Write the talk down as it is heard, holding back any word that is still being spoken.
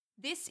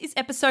This is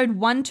episode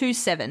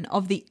 127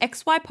 of the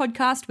XY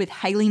podcast with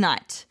Hayley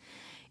Knight.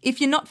 If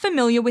you're not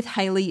familiar with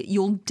Hayley,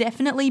 you'll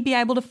definitely be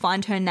able to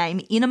find her name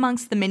in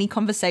amongst the many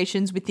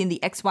conversations within the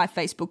XY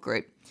Facebook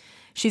group.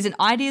 She's an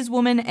ideas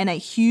woman and a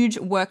huge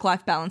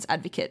work-life balance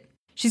advocate.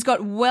 She's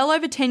got well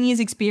over 10 years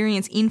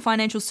experience in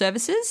financial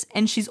services,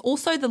 and she's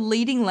also the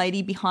leading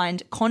lady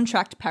behind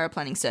Contract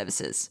Paraplanning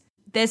Services.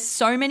 There's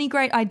so many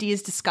great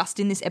ideas discussed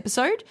in this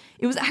episode,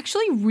 it was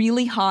actually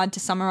really hard to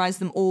summarise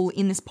them all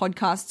in this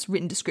podcast's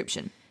written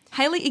description.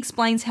 Hayley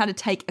explains how to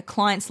take a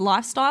client's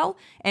lifestyle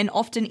and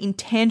often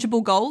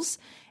intangible goals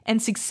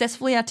and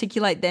successfully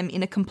articulate them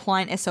in a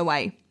compliant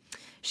SOA.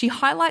 She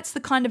highlights the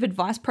kind of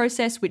advice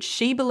process which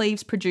she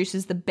believes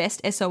produces the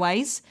best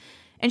SOAs,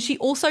 and she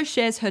also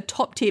shares her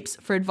top tips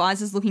for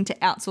advisors looking to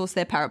outsource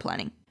their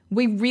paraplanning.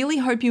 We really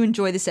hope you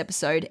enjoy this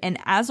episode, and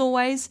as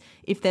always,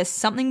 if there's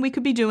something we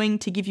could be doing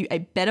to give you a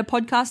better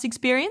podcast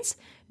experience,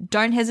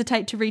 don't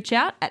hesitate to reach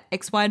out at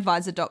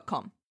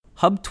xyadvisor.com.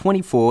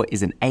 Hub24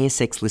 is an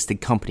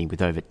ASX-listed company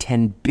with over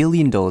 $10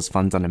 billion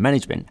funds under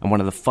management and one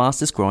of the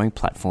fastest-growing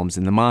platforms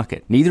in the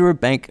market. Neither a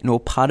bank nor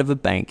part of a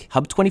bank,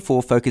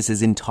 Hub24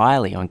 focuses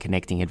entirely on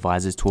connecting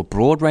advisors to a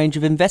broad range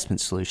of investment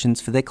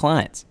solutions for their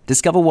clients.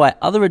 Discover why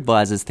other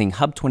advisors think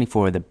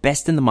Hub24 are the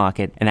best in the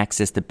market and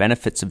access the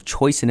benefits of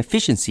choice and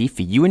efficiency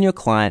for you and your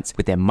clients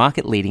with their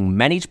market-leading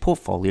managed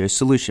portfolio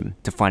solution.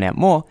 To find out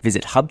more,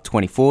 visit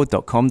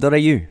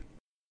hub24.com.au.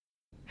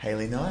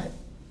 Hayley Knight.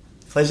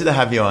 Pleasure to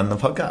have you on the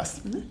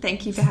podcast.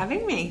 Thank you for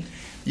having me.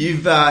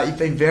 You've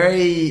been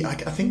very, I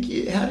think,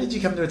 how did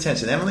you come to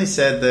attention? Emily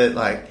said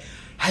that,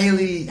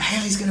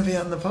 Hayley's going to be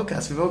on the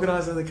podcast. We've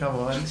organised her to come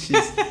on.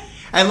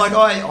 And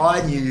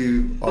I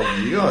knew of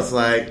you. I was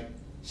like,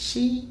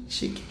 she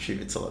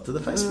contributes a lot to the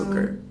Facebook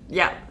group.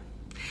 Yeah.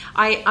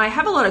 I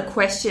have a lot of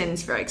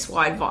questions for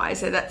XY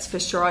Advisor, that's for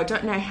sure. I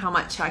don't know how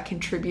much I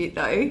contribute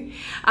though.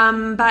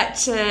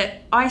 But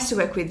I used to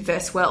work with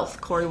Verse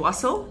Wealth, Corey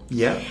Wassell.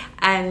 Yeah.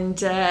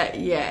 And I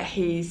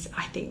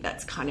think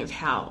that's kind of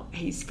how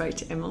he spoke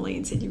to Emily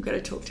and said, you've got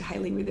to talk to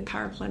Hayley with the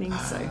paraplanning.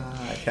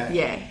 Okay.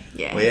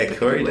 Yeah. Well, yeah,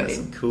 Corey does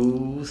some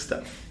cool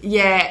stuff.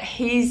 Yeah,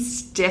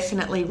 he's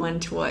definitely one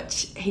to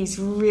watch.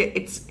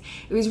 It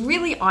was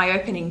really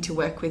eye-opening to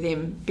work with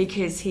him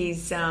because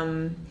he's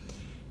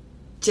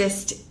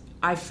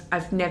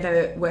I've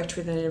never worked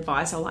with an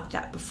advisor like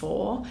that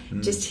before.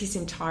 Just his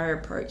entire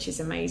approach is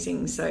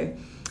amazing. So,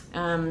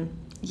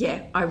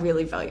 I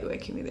really value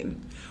working with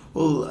him.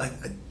 Well,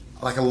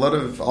 I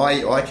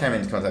came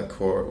into contact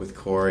with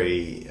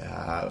Corey.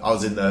 I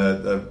was in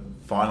the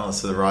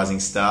finalists for the Rising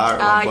Star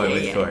at one point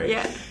with Corey.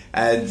 Yeah.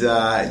 And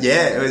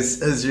it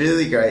was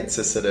really great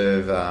to sort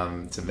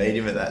of to meet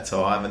him at that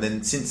time. And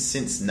then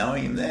since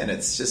knowing him then,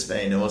 it's just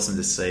been awesome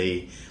to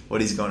see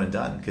what he's gone and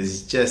done, because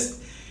he's just,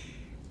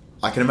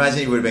 I can imagine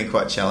he would have been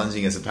quite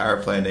challenging as a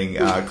paraplanning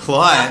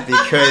client,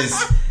 because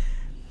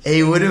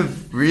he would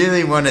have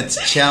really wanted to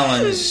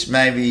challenge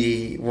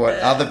maybe what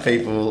other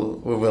people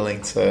were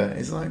willing to.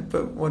 He's like,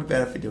 but what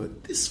about if we do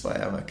it this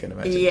way? I can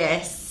imagine.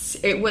 Yes,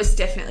 it was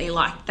definitely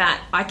like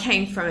that. I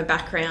came from a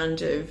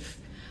background of,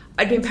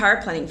 I'd been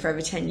paraplanning for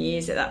over 10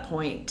 years at that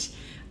point.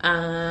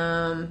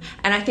 And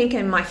I think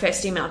in my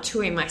first email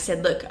to him, I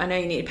said, look, I know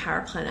you need a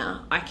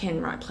paraplanner. I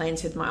can write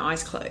plans with my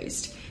eyes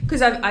closed,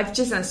 because I've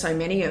just done so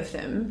many of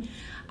them.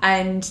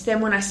 And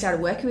then when I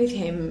started working with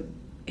him,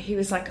 he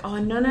was like, oh,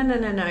 no,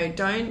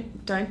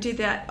 don't do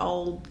that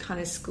old kind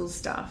of school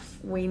stuff.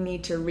 We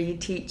need to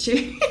reteach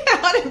you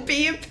how to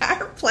be a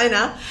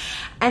paraplanner.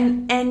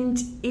 And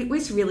it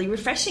was really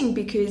refreshing,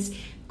 because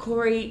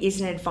Corey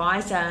is an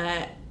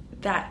advisor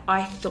that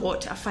I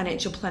thought a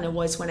financial planner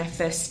was when I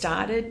first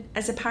started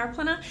as a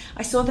paraplanner.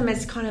 I saw them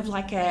as kind of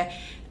like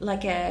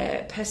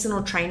a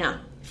personal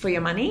trainer for your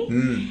money.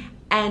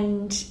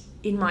 And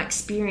in my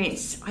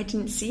experience, I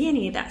didn't see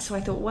any of that. So I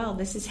thought, well,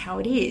 this is how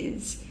it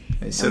is.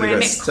 You sort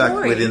of got stuck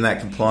Corey, within that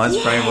compliance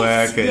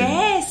framework.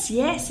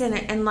 Yes.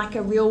 And like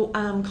a real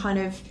kind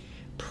of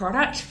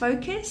product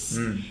focus.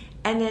 And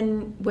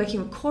then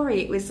working with Corey,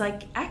 it was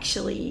like,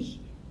 actually,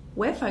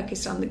 we're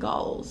focused on the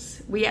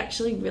goals. We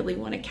actually really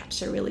want to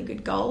capture really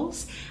good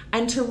goals.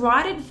 And to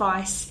write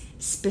advice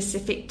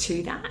specific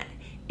to that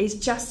is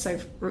just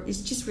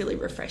really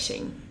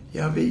refreshing.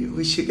 Yeah,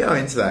 we should go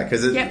into that,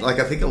 because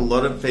I think a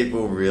lot of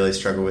people really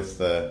struggle with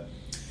the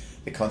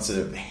concept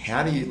of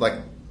how do you,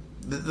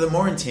 the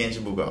more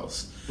intangible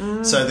goals.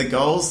 So the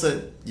goals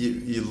that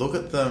you look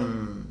at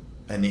them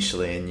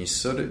initially and you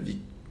sort of,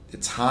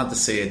 it's hard to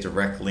see a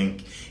direct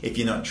link if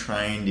you're not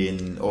trained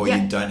in, or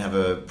you don't have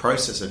a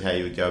process of how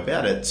you would go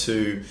about it,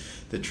 to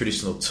the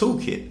traditional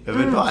toolkit of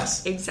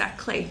advice.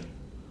 Exactly.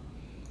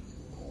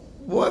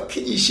 What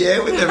can you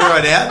share with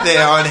everyone out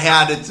there on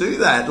how to do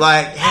that?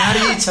 Like, how do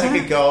you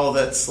take a goal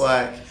that's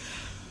like,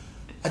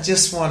 I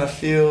just want to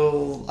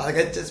feel like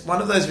it's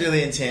one of those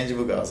really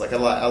intangible goals. Like I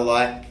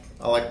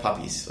like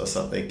puppies or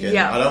something. And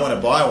I don't want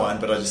to buy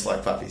one, but I just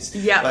like puppies.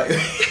 Yeah. I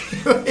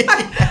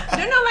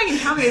don't know if I can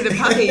tell you the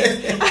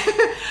puppies.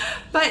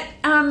 But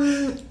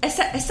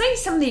say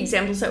some of the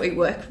examples that we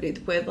worked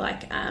with were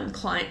like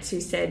clients who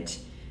said,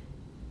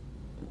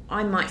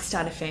 I might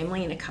start a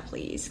family in a couple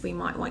of years. We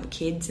might want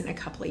kids in a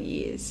couple of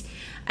years.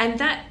 And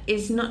that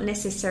is not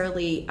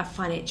necessarily a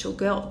financial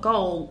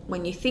goal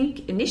when you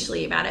think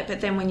initially about it,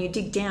 but then when you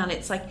dig down,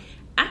 it's like,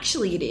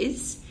 actually it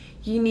is.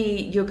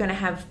 You're going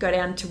to go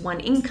down to one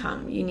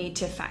income. You need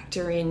to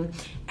factor in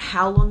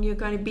how long you're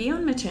going to be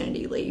on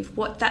maternity leave,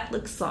 what that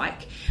looks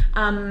like.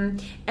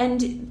 And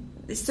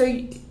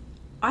so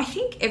I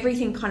think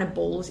everything kind of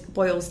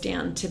boils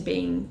down to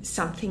being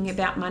something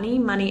about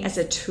money as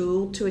a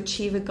tool to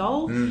achieve a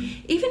goal.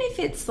 Even if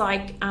it's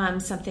like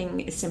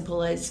something as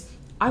simple as,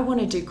 I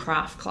want to do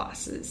craft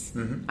classes.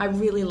 I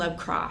really love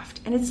craft.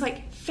 And it's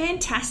like,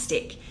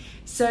 fantastic.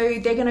 So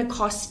they're going to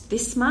cost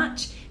this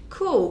much.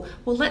 Cool.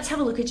 Well, let's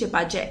have a look at your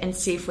budget and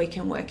see if we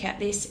can work out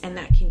this, and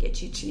that can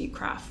get you to your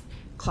craft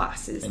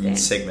classes. And then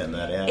segment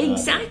that out.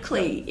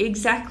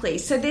 Exactly.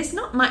 So there's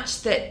not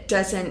much that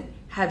doesn't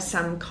have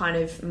some kind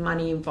of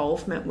money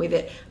involvement with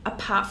it,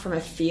 apart from a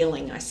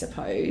feeling, I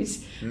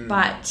suppose.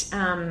 But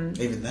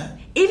even then,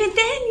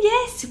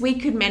 yes, we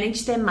could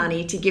manage their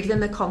money to give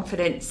them the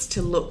confidence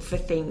to look for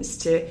things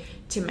to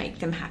make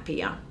them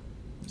happier.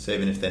 So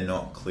even if they're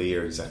not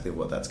clear exactly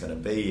what that's going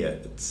to be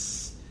yet,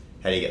 it's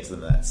how do you get to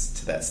them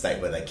to that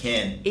state where they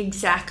can?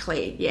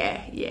 Exactly.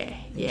 Yeah.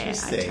 I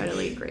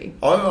totally agree.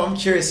 I'm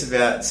curious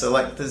about, so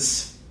like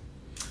because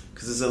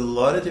there's a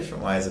lot of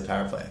different ways of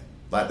paraplanning.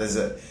 Like there's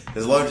a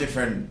lot of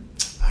different,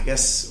 I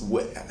guess,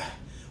 where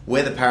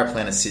the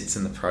paraplanner sits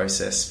in the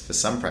process for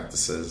some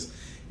practices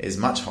is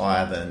much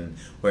higher than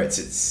where it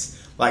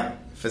sits.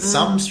 Like for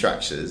some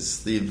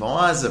structures, the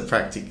advisor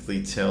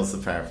practically tells the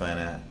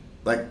paraplanner,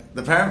 like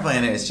the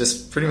paraplanner is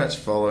just pretty much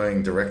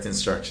following direct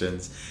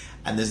instructions,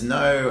 and there's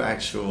no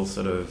actual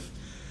sort of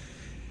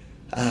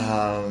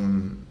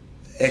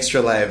extra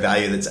layer of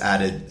value that's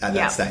added at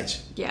that stage.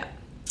 Yeah.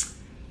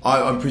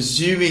 I'm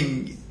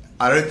presuming,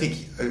 I don't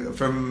think,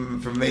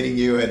 from meeting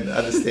you and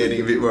understanding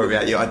a bit more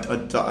about you,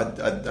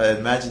 I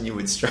imagine you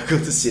would struggle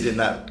to sit in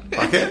that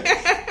bucket.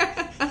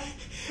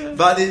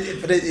 But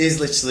it is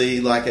literally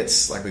like,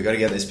 it's like, we've got to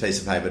get this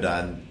piece of paper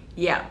done.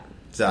 Yeah.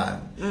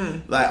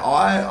 Done. Like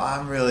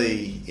I'm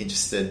really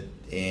interested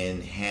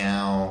in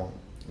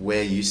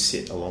where you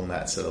sit along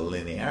that sort of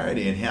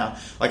linearity, and how,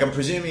 like, I'm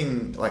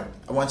presuming, like,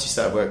 once you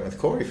started working with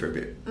Corey for a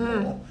bit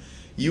more,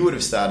 you would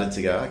have started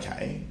to go,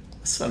 okay,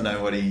 I sort of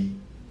know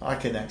I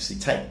can actually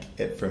take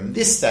it from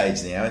this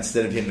stage now,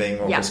 instead of him being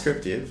more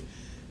prescriptive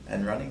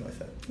and running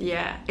with it.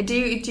 Yeah. Do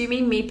you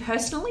mean me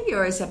personally,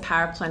 or as a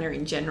paraplanner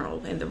in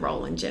general, and the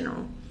role in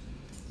general?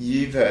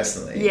 You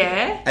personally.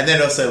 Yeah. And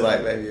then also,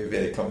 like, maybe a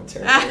bit of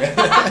commentary around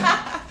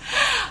that.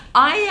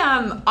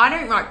 I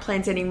don't write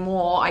plans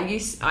anymore. I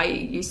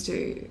used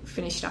to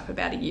finish it up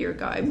about a year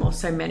ago, more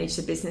so manage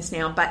the business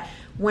now. But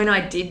when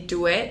I did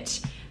do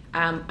it,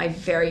 I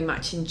very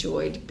much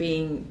enjoyed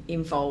being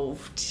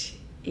involved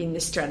in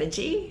the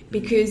strategy,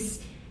 because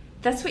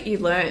that's what you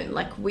learn.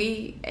 Like,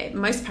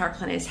 most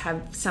paraplanners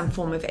have some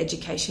form of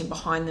education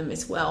behind them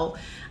as well.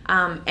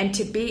 And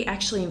to be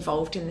actually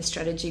involved in the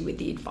strategy with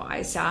the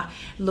advisor,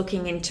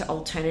 looking into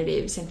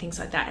alternatives and things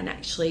like that, and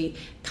actually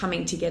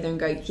coming together and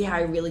go, yeah,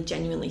 I really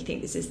genuinely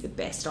think this is the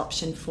best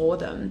option for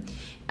them.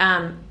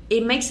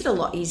 It makes it a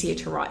lot easier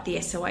to write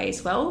the SOA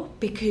as well,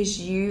 because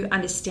you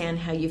understand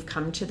how you've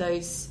come to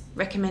those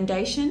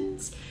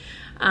recommendations.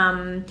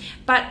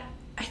 But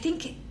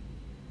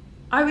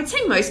I would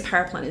say most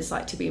paraplanners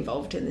like to be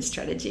involved in the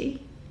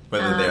strategy.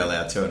 Whether they're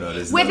allowed to or not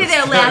is whether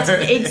they're allowed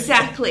to.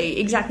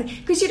 Exactly.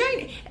 Because you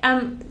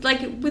don't,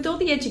 like, with all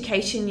the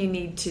education you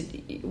need to,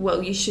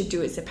 well, you should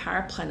do as a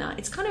paraplanner,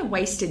 it's kind of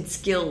wasted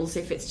skills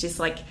if it's just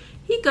like,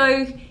 here you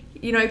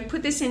go,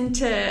 put this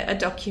into a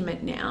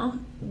document now.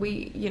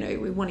 We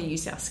want to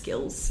use our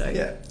skills. So,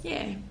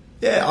 yeah.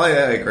 Yeah, I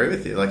agree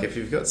with you. Like, if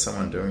you've got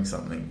someone doing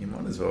something, you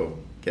might as well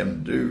get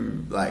them to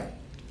do, like,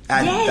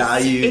 add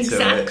value to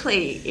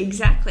it.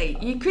 Exactly.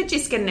 You could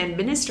just get an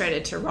administrator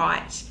to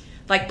write,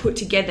 like, put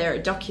together a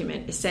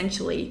document,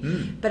 essentially.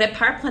 But a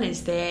paraplanner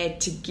is there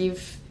to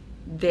give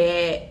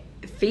their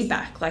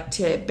feedback, like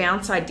to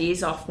bounce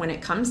ideas off when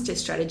it comes to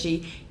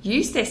strategy,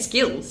 use their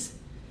skills,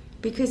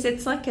 because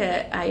it's like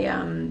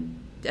a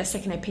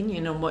second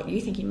opinion on what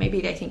you're thinking.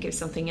 Maybe they think of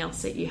something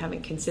else that you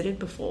haven't considered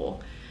before.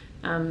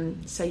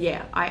 So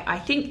yeah, I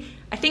think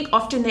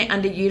often they're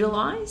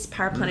underutilized,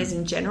 paraplanners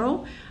in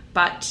general,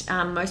 but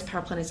most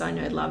paraplanners I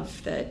know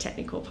love the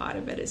technical part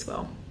of it as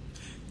well.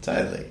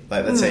 Totally.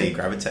 Like, that's how you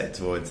gravitate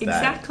towards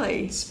that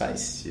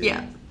space.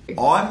 Yeah.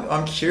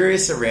 I'm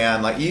curious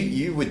around, like,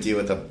 you would deal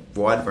with a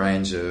wide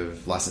range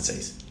of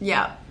licensees.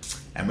 Yeah.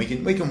 And we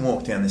can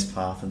walk down this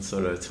path and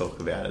sort of talk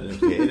about it a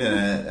bit,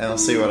 and I'll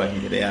see what I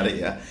can get out of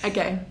you.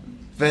 Okay.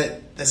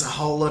 But there's a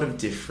whole lot of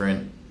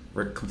different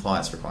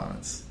compliance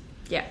requirements.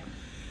 Yeah.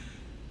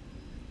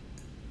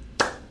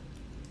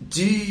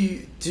 Do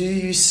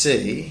you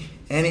see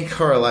any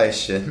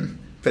correlation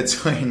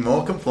between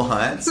more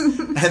compliance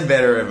and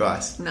better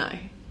advice? No.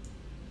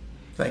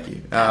 Thank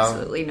you.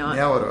 Absolutely not.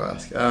 Now what do I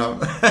ask?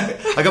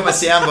 I got my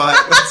soundbite.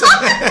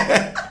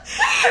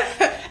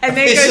 And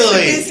there goes the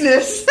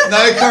business.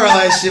 No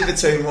correlation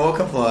between more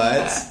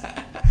compliance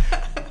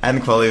And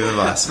the quality of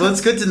advice. Well,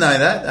 it's good to know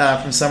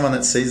that from someone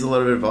that sees a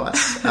lot of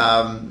advice.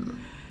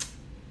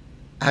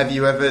 Have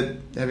you ever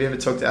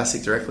talked to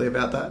ASIC directly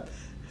about that?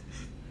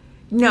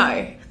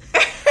 No.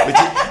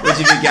 Would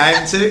you be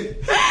game to?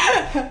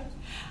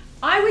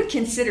 I would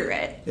consider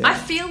it. Yeah. I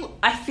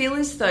feel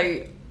as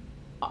though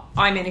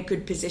I'm in a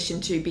good position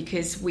too,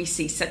 because we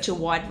see such a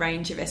wide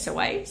range of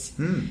SOAs.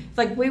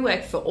 Like, we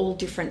work for all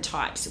different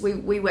types.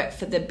 We work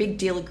for the big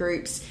dealer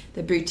groups,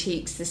 the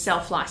boutiques, the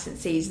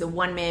self-licensees, the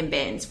one-man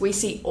bands. We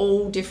see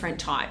all different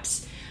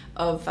types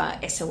of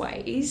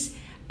SOAs.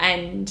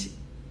 And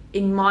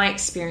in my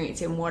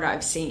experience and what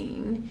I've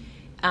seen,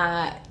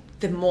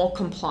 the more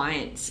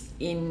compliance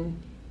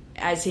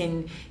as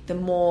in the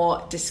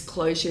more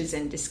disclosures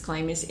and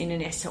disclaimers in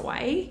an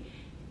SOA,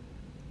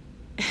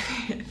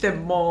 the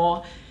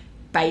more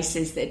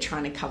bases they're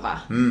trying to cover.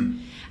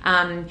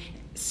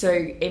 So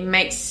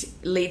it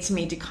leads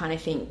me to kind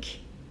of think,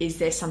 is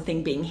there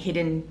something being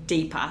hidden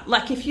deeper?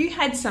 Like, if you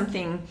had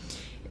something,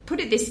 put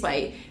it this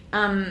way,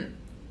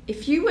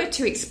 if you were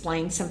to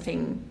explain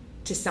something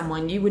to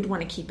someone, you would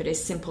want to keep it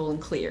as simple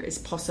and clear as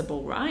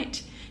possible,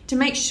 right? To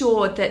make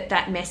sure that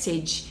that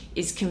message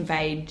is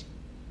conveyed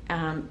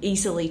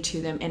easily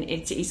to them and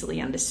it's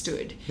easily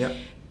understood. Yep.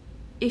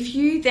 If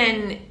you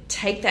then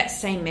take that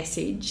same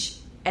message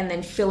and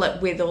then fill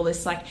it with all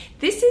this, like,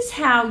 this is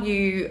how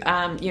you,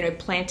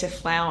 plant a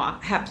flower,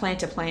 how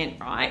plant a plant,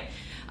 right?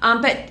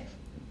 But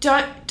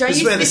don't this use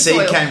is where the seed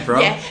soil. came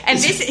from. Yeah, and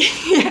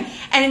this, yeah,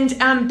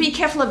 and be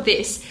careful of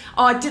this.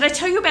 Oh, did I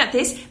tell you about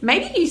this?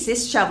 Maybe use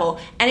this shovel,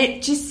 and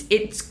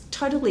it's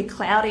totally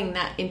clouding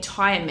that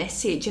entire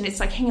message. And it's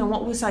like, hang on,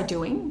 what was I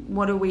doing?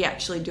 What are we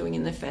actually doing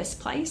in the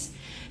first place?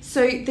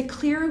 So the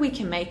clearer we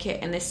can make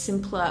it and the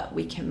simpler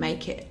we can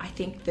make it, I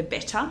think the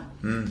better,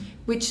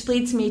 which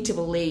leads me to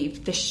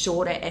believe the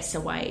shorter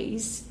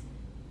SOAs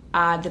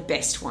are the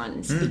best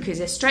ones because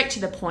they're straight to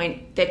the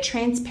point, they're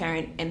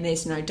transparent, and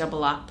there's no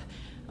double up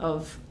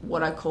of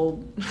what I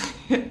call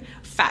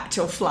fat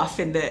or fluff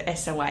in the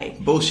SOA.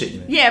 Bullshit, you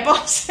mean? Yeah,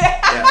 bullshit.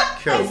 Yeah,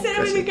 cool. I said I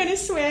wasn't going to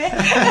swear.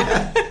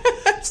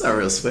 It's not a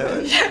real swear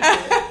word.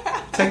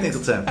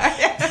 Technical term.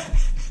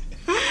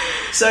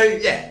 So,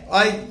 yeah,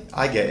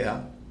 I get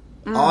you.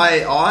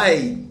 I've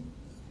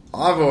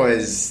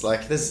always,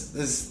 like,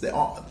 there's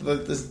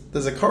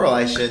a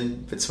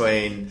correlation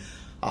between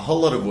a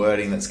whole lot of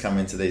wording that's come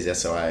into these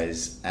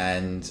SOAs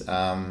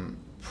and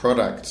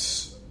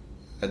products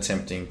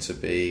attempting to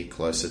be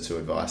closer to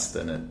advice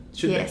than it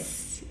should be.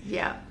 Yes,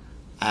 yeah.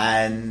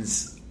 And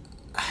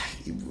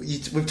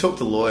we've talked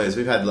to lawyers.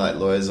 We've had, like,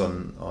 lawyers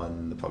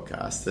on the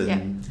podcast,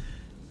 and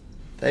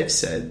they've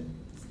said,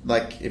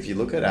 like, if you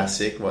look at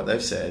ASIC, what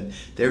they've said,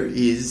 there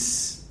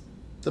is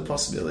the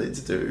possibility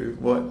to do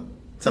what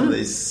some of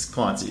these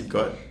clients that you've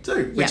got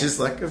do, which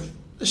is like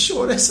a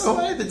short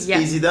SOA that's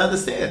easy to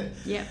understand.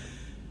 Yeah.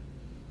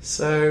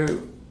 So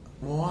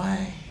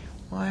why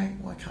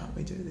can't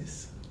we do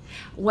this?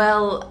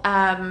 Well,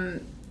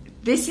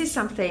 this is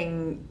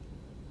something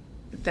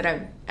that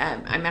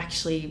I'm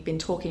actually been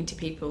talking to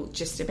people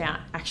just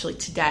about actually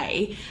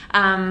today,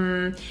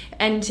 and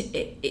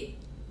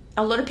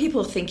a lot of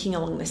people are thinking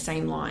along the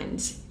same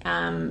lines,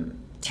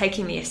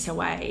 taking the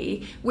SOA,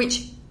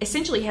 which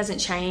essentially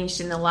hasn't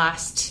changed in the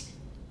last,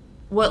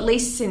 well, at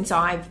least since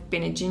I've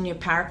been a junior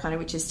paraplanner,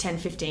 which is 10,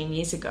 15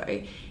 years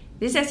ago.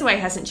 This SOA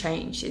hasn't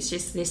changed. It's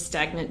just this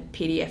stagnant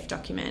PDF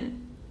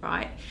document,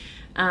 right?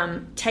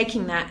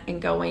 Taking that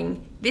and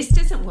going, this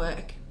doesn't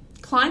work.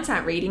 Clients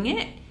aren't reading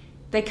it.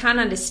 They can't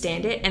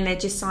understand it, and they're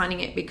just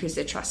signing it because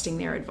they're trusting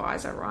their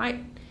advisor,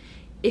 right?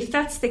 If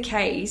that's the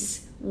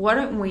case, why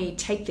don't we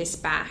take this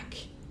back,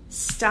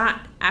 start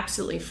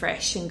absolutely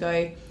fresh and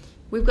go,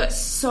 we've got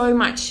so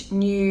much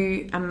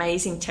new,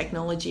 amazing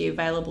technology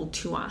available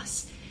to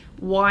us.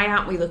 Why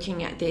aren't we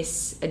looking at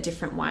this a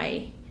different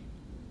way?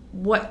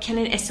 What can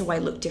an SOA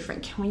look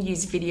different? Can we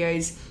use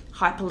videos,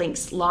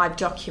 hyperlinks, live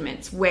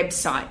documents,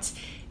 websites,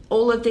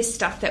 all of this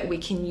stuff that we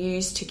can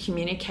use to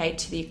communicate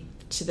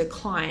to the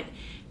client,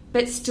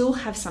 but still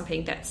have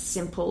something that's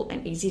simple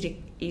and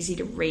easy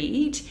to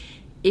read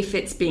if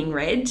it's being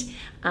read,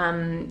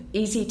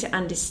 easy to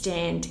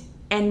understand,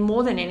 and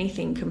more than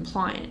anything,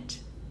 compliant.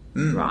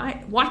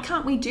 Right? Why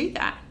can't we do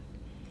that?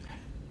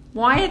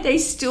 Why are they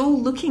still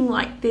looking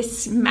like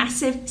this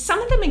massive...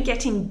 Some of them are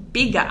getting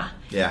bigger,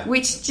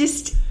 which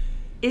just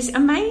is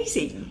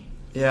amazing.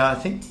 Yeah, I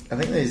think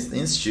the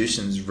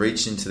institutions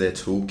reach into their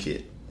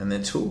toolkit, and their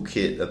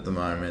toolkit at the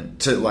moment,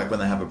 to like when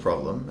they have a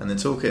problem, and their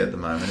toolkit at the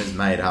moment is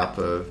made up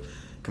of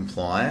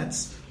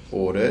compliance,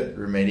 audit,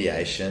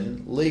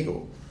 remediation,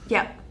 legal.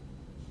 Yep.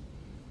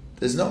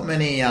 There's not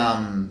many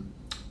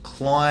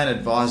client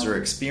advisor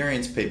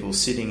experienced people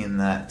sitting in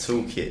that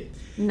toolkit.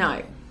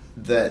 No.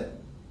 That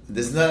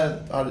there's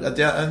no. I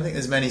don't think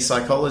there's many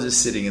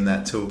psychologists sitting in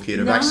that toolkit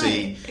of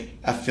actually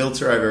a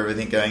filter over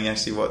everything, going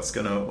actually what's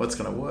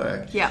gonna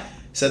work. Yeah.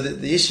 So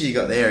the issue you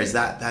got there is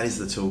that is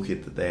the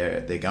toolkit that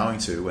they're going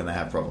to when they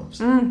have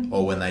problems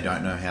or when they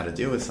don't know how to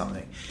deal with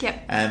something.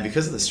 Yep. And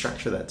because of the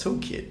structure of that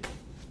toolkit,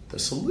 the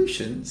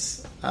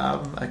solutions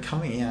are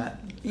coming out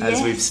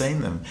as we've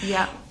seen them.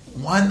 Yeah.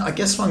 One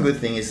good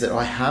thing is that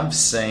I have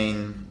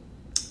seen.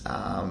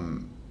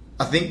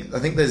 I think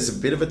there's a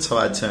bit of a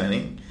tide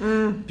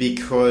turning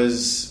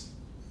because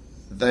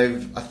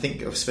they've. I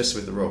think,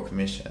 especially with the Royal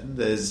Commission,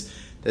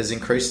 there's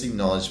increased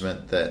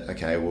acknowledgement that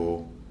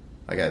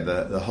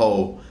the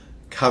whole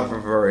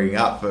covering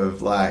up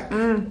of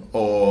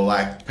or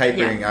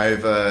papering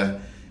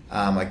over,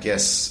 I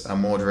guess, a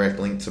more direct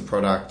link to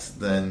product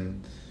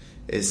than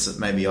is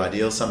maybe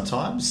ideal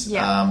sometimes,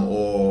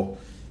 or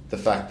the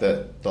fact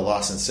that the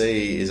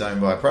licensee is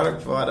owned by a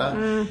product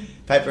provider,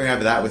 papering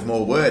over that with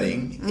more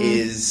wording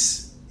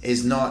is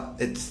not.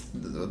 It's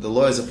the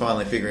lawyers are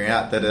finally figuring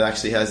out that it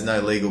actually has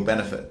no legal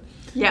benefit.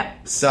 Yeah.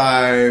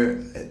 So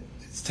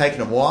it's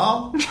taken a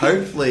while.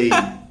 Hopefully,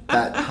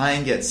 that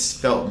pain gets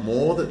felt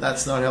more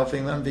that's not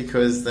helping them,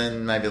 because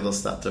then maybe they'll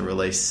start to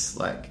release,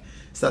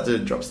 start to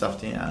drop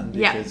stuff down,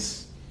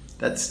 because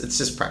it's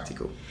just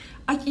practical.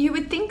 You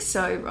would think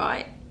so,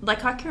 right? I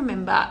can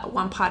remember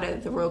one part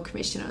of the Royal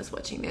Commission I was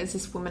watching. There was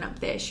this woman up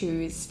there.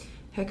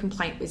 Her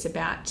complaint was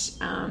about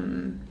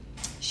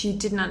she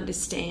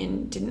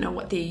didn't know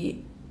what the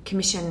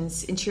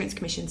insurance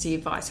commission's, the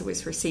advisor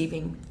was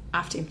receiving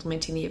after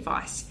implementing the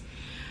advice.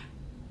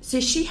 So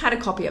she had a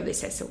copy of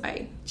this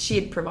SOA. She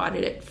had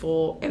provided it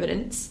for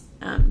evidence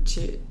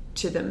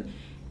to them,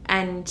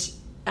 and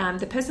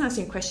the person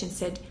asking the question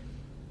said,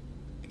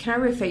 "Can I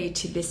refer you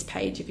to this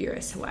page of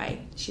your SOA?"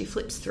 She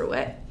flips through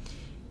it,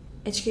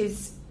 and she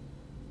goes,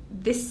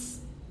 "This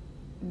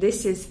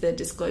is the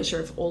disclosure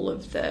of all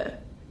of the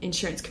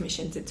insurance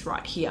commissions. It's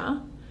right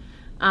here."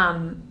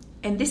 And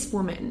this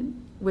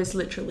woman was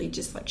literally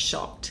just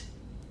shocked.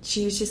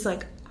 She was just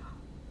like,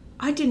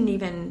 I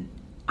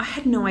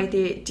had no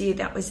idea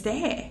that was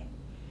there.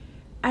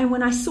 And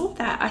when I saw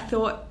that, I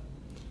thought,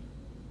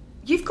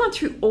 you've gone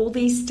through all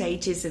these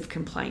stages of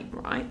complaint,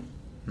 right?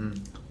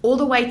 All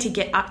the way to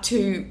get up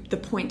to the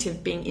point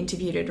of being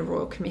interviewed at a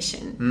Royal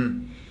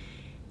Commission.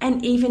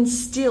 And even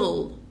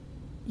still,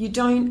 you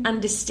don't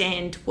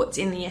understand what's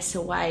in the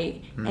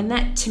SOA. And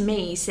that, to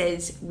me,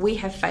 says we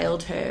have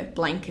failed her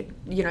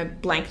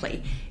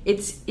blankly.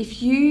 It's,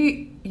 if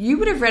you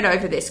would have read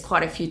over this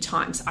quite a few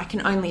times, I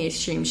can only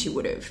assume she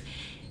would have.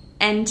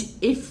 And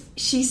if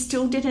she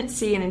still didn't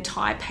see an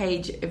entire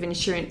page of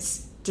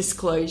insurance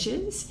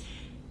disclosures,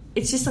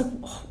 it's just like,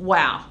 oh,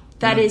 wow,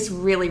 that is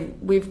really,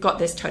 we've got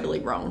this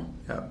totally wrong,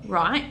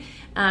 right?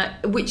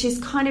 Which is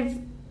kind of,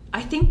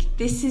 I think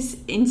this is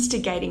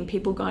instigating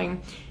people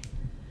going,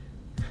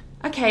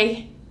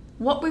 okay,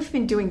 what we've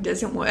been doing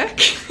doesn't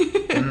work.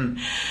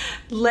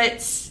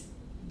 Let's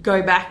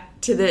go back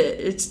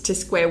to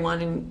square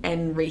one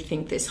and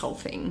rethink this whole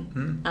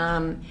thing.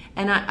 And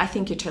I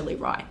think you're totally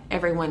right.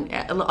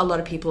 A lot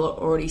of people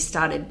have already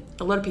started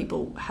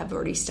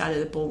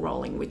the ball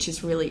rolling, which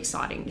is really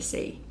exciting to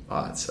see.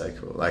 Oh, it's so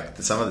cool.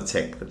 Some of the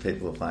tech that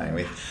people are playing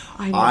with.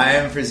 I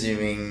am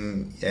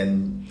presuming,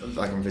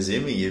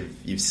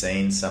 you've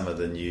seen some of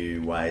the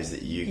new ways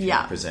that you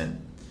can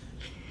present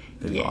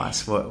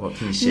advice. What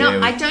can you share?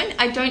 No, I don't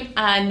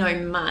know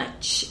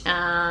much.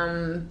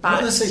 But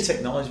not necessarily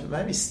technology, but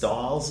maybe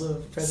styles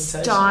of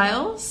presentation.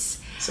 Styles.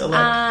 So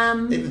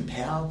even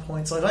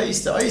PowerPoints. I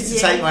used to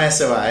take my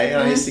SOA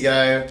and I used to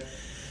go,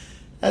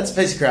 that's a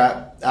piece of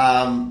crap.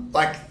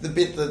 The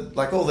bit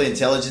that all the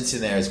intelligence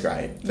in there is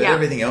great, but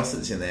everything else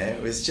that's in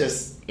there was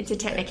just, it's a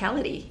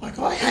technicality.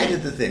 I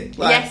hated the thing.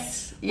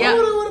 Yes. Why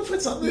would I want to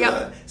put something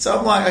there? So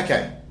I'm like,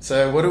 okay,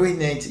 so what do we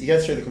need to... You go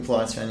through the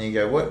compliance manual, you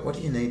go, what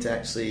do you need to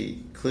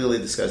actually clearly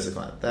disclose to the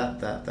client?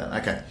 That.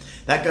 Okay.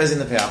 That goes in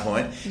the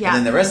PowerPoint. Yeah. And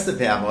then the rest of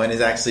the PowerPoint is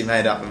actually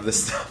made up of the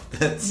stuff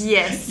that's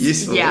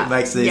useful. That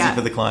makes it easy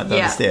for the client to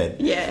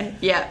understand.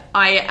 Yeah.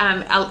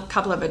 A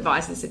couple of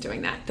advisors are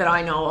doing that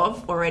I know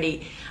of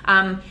already.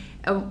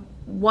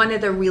 One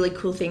of the really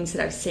cool things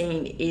that I've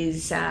seen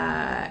is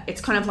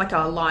it's kind of like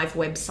a live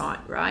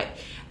website, right?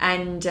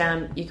 And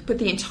you can put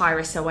the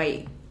entire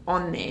SOA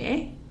on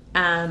there,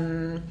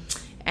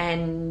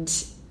 and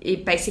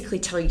it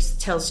basically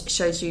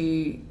shows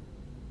you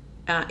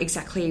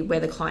exactly where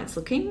the client's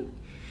looking.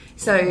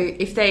 So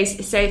if they're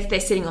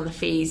sitting on the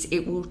fees,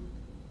 it will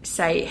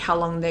say how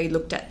long they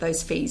looked at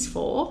those fees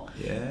for.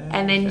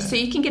 And then so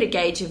you can get a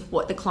gauge of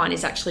what the client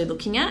is actually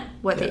looking at,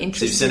 what they're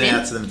interested in. So you send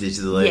it out to them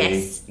digitally.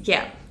 Yes,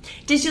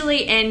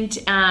 digitally, and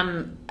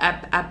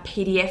a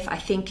PDF I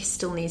think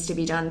still needs to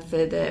be done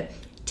for the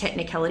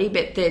technicality,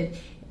 but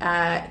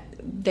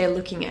they're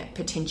looking at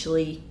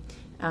potentially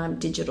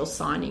digital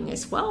signing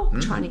as well,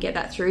 trying to get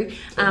that through.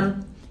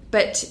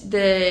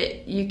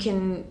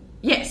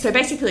 So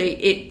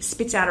basically it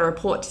spits out a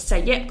report to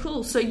say,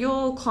 cool, so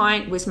your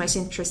client was most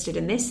interested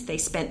in this. They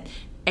spent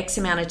X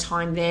amount of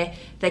time there.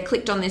 They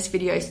clicked on this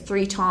video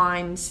 3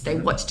 times. They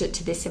watched it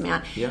to this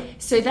amount. Yeah.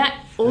 So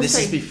that also... And this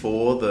is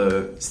before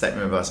the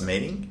statement of us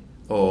meeting?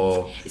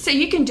 Or... So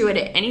you can do it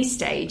at any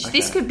stage. Okay.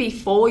 This could be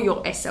for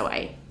your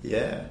SOA.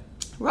 Yeah.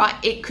 Right?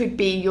 It could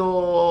be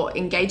your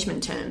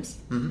engagement terms.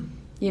 Mm-hmm.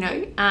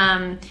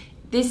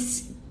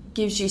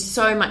 gives you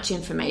so much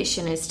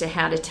information as to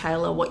how to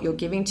tailor what you're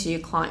giving to your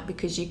client,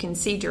 because you can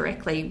see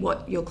directly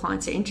what your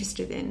clients are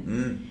interested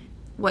in,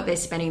 what they're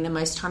spending the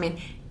most time in.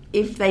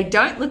 If they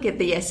don't look at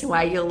the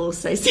SOA, you'll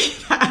also see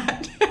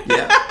that.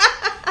 Yeah,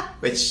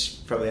 which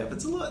probably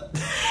happens a lot.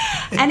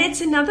 And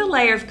it's another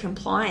layer of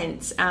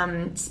compliance.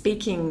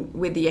 Speaking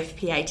with the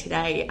FPA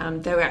today,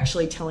 they were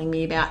actually telling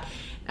me about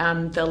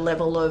the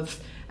level of...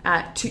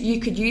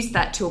 you could use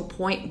that to a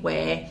point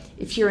where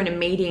if you're in a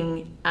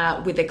meeting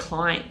with a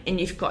client and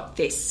you've got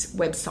this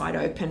website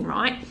open,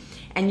 right,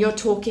 and you're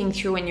talking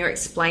through and you're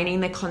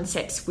explaining the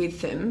concepts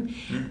with them,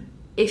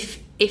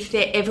 if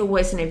there ever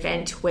was an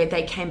event where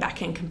they came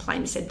back and complained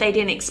and said, they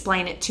didn't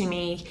explain it to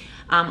me,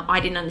 I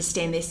didn't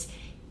understand this,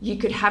 you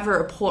could have a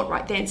report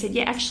right there and said,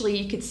 yeah, actually,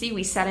 you could see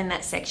we sat in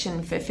that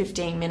section for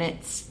 15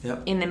 minutes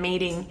in the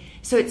meeting.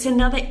 So it's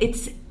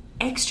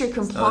extra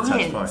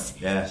compliance.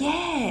 Yeah.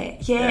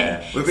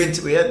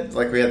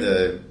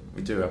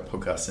 We do our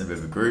podcast in a bit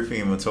of a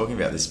grouping, and we're talking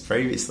about this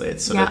previously.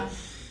 It's sort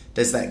of,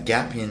 there's that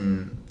gap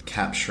in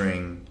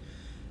capturing.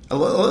 A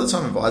lot of the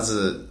time,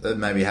 advisors are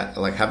maybe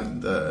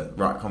having the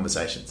right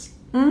conversations.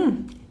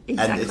 Exactly.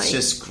 And it's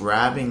just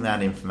grabbing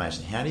that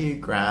information. How do you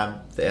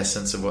grab the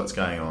essence of what's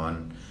going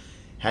on?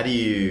 How do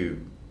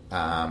you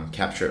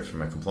capture it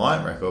from a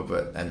compliant record,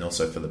 and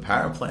also for the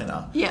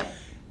paraplanner? Yeah.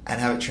 And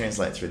have it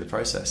translate through the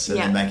process and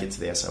then make it to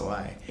the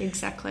SOA.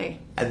 Exactly.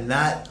 And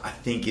that, I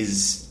think,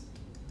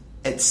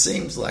 it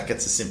seems like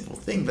it's a simple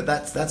thing, but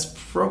that's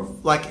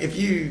if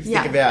you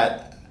think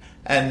about,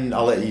 and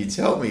I'll let you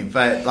tell me,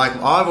 but like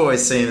I've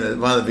always seen that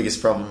one of the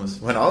biggest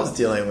problems when I was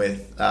dealing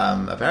with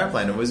a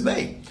paraplanner was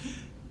me.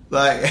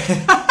 Like,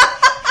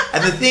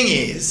 and the thing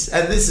is,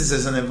 and this is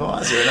as an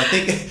advisor, and I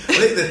think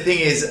the thing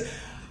is,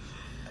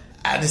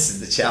 and this is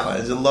the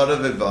challenge, a lot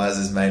of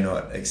advisors may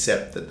not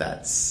accept that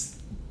that's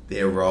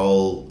their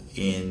role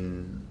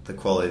in the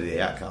quality of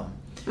the outcome.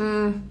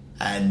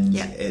 And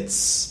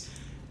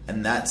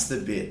and that's the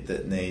bit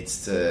that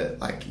needs to,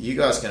 like, you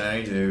guys can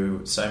only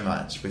do so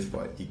much with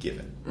what you're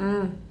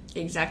given.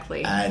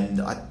 Exactly.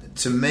 And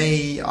to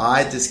me,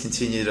 I just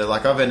continue to,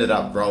 I've ended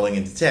up rolling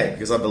into tech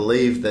because I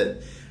believe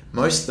that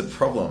most of the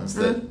problems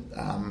that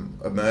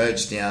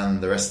emerge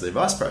down the rest of the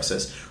advice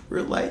process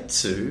relate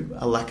to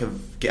a lack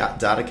of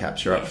data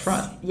capture up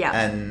front. Yeah.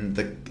 And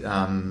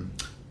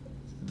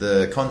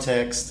the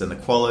context and the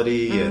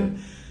quality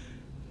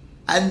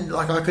and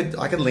I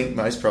could link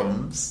most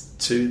problems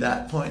to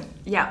that point.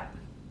 Yeah.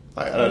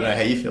 I don't know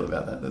how you feel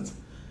about that.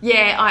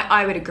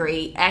 I would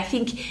agree. I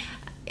think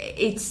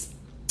it's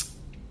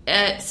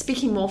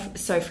speaking more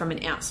so from an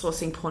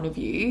outsourcing point of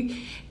view.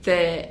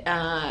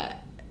 The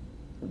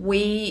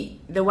way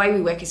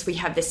we work is we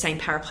have the same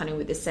paraplanner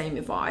with the same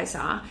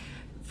advisor.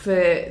 For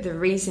the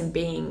reason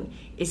being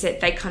is that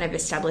they kind of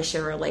establish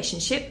a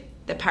relationship.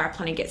 The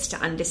paraplanner gets to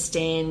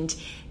understand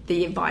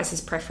the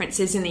advisor's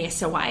preferences in the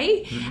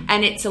SOA,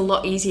 and it's a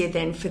lot easier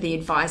then for the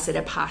advisor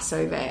to pass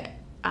over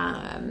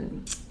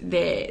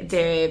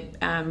their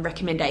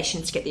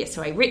recommendations to get the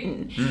SOA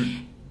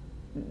written.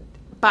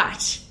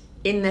 But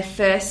in the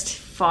first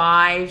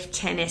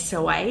 5-10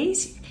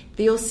 SOAs,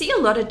 you'll see a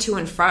lot of to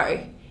and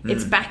fro.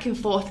 It's back and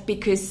forth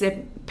because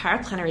the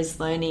paraplanner is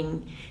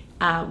learning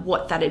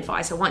what that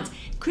advisor wants.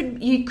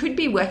 You could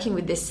be working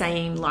with the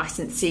same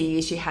licensee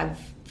as you have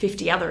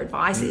 50 other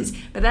advisors,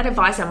 but that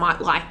advisor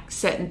might like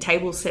certain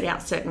tables set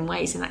out certain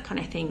ways and that kind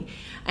of thing.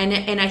 And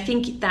I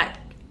think that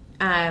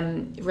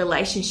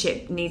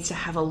relationship needs to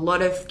have a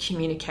lot of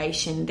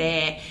communication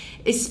there,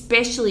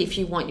 especially if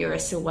you want your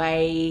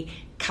SOA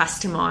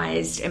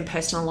customized and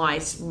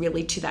personalized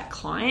really to that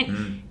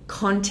client.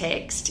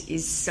 Context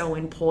is so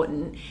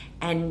important,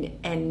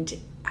 and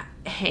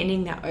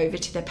handing that over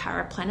to the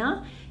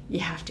paraplanner, you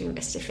have to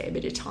invest a fair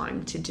bit of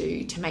time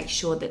to make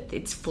sure that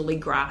it's fully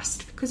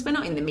grasped, because we're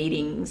not in the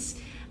meetings,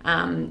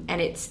 and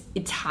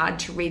it's hard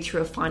to read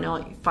through a file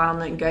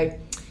note and go,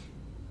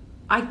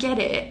 I get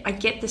it, I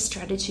get the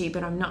strategy,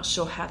 but I'm not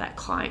sure how that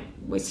client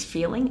was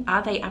feeling.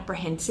 Are they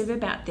apprehensive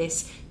about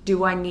this?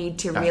 Do I need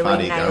to really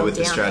nail down? Go with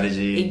the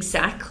strategy?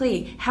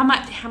 Exactly. How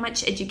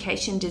much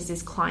education does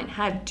this client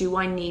have? Do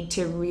I need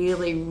to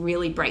really,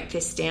 really break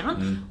this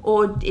down?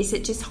 Or is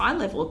it just high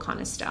level kind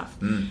of stuff?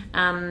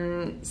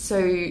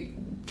 So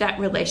that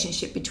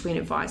relationship between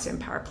advisor and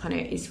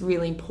paraplanner is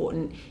really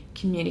important.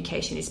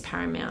 Communication is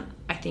paramount.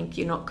 I think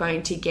you're not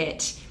going to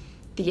get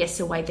the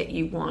SOA that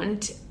you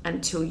want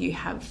until you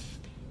have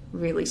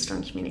really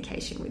strong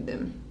communication with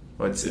them.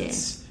 Well,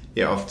 it's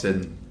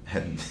often,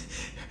 and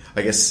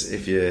I guess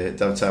if you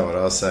dovetail what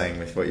I was saying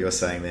with what you're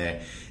saying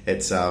there,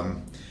 it's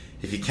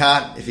if you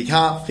can't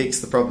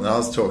fix the problem that I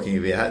was talking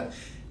about,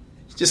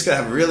 you just got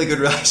to have a really good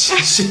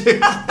relationship.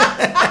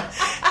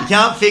 You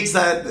can't fix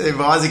that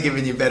advisor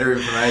giving you better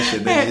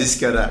information, then you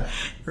just got to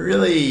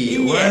really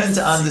learn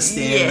to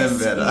understand them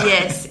better.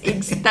 Yes,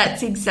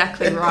 that's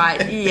exactly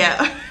right.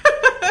 Yeah.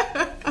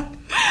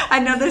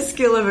 Another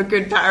skill of a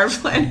good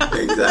paraplanner.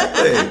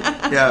 Exactly.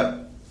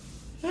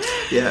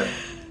 Yeah.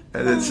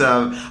 And it's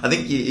I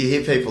think you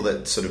hear people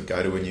that sort of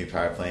go to a new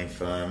paraplanning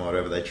firm or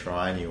whatever, they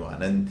try a new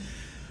one, and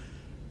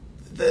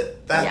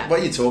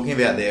What you're talking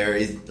about there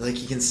is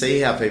like you can see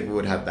how people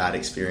would have bad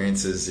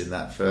experiences in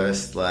that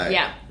first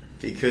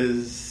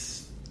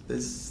because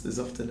there's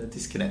often a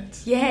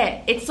disconnect.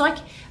 Yeah, it's like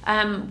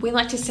we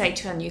like to say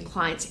to our new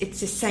clients, it's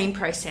the same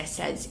process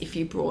as if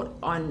you brought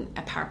on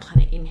a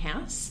paraplanner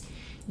in-house.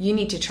 You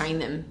need to train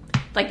them.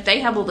 Like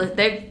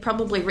they've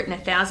probably written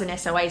 1,000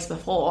 SOAs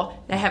before,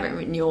 they haven't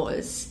written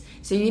yours.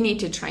 So you need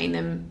to train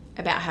them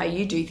about how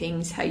you do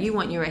things, how you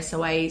want your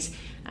SOAs,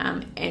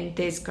 and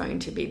there's going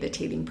to be the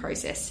teething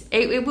process.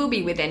 It will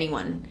be with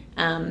anyone.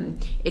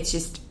 It's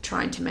just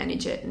trying to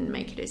manage it and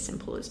make it as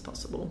simple as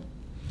possible.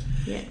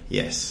 Yeah.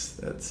 Yes,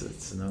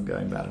 it's an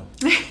ongoing battle.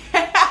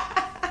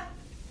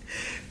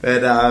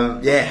 But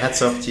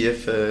hats off to you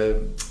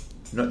for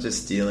not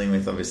just dealing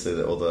with obviously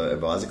all the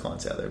advisor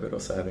clients out there, but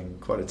also having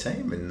quite a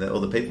team and all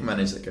the people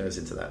manage that goes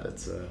into that.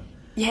 It's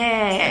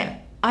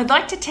I'd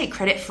like to take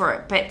credit for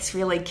it, but it's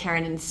really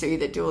Karen and Sue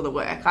that do all the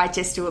work. I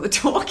just do all the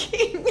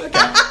talking.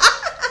 Okay.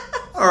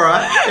 All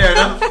right, fair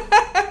enough.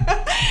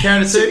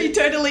 Karen and Sue? To be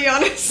totally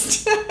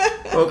honest.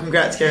 Well,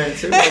 congrats, Karen and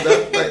Sue.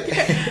 Well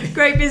done.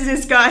 Great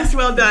business, guys.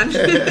 Well done.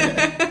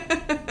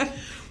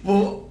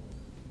 Well,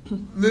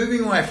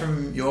 moving away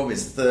from your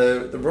business,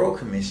 the Royal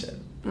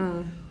Commission.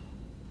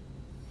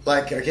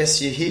 Like, I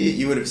guess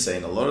you would have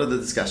seen a lot of the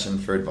discussion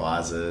for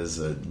advisors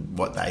and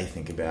what they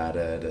think about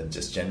it and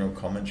just general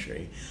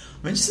commentary.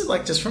 I'm interested,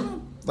 like, just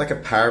from a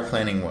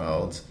paraplanning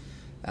world,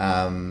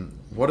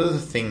 what are the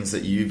things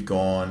that you've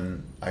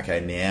gone, okay,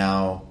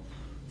 now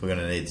we're going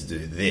to need to do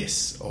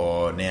this,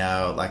 or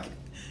now, like,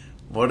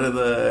 what are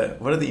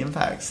the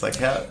impacts? Like,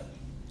 how?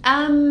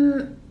 I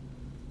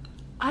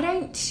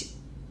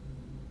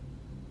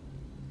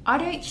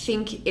don't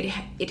think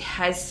it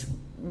has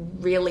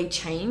really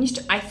changed.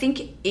 I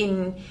think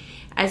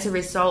as a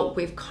result,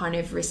 we've kind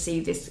of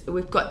received this,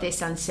 we've got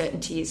this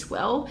uncertainty as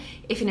well.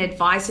 If an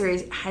advisor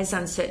has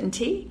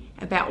uncertainty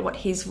about what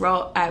his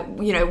role,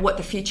 what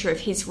the future of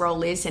his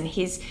role is and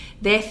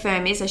their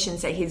firm is, I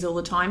shouldn't say his all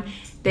the time,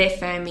 their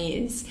firm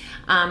is,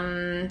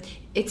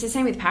 it's the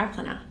same with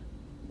paraplanner.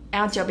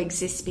 Our job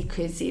exists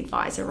because the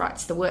advisor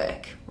writes the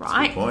work,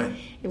 right? That's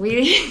a good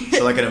point.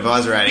 So like an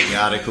advisor rating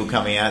article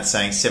coming out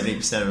saying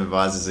 70% of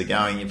advisors are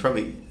going, that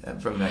probably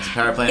makes a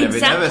paraplanner a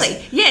bit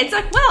nervous. Yeah, it's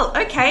like, well,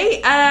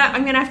 okay,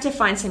 I'm going to have to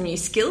find some new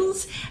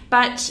skills.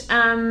 But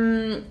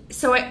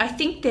so I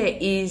think there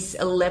is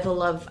a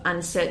level of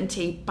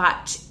uncertainty,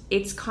 but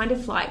it's kind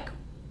of like,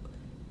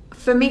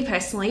 for me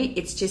personally,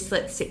 it's just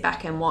let's sit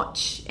back and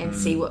watch and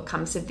see what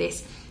comes of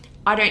this.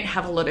 I don't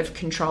have a lot of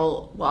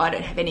control. Well, I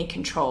don't have any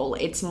control.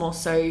 It's more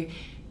so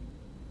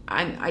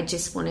I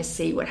just want to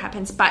see what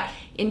happens. But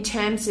in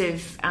terms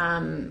of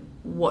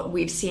what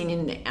we've seen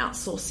in the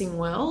outsourcing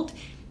world,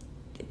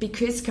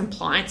 because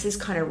compliance is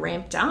kind of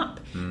ramped up,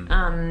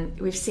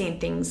 we've seen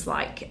things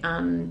like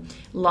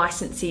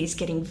licensees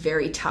getting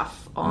very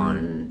tough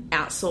on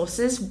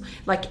outsourcers.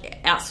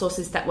 Like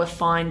outsourcers that were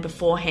fine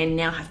beforehand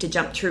now have to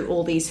jump through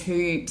all these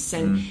hoops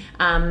and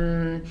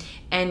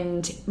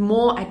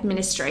more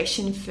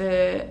administration for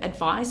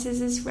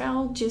advisors as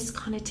well, just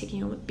kind of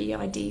ticking all the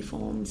BID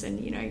forms and,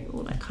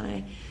 all that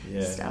kind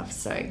of stuff.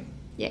 So,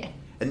 yeah.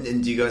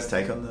 And do you guys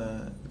take on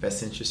the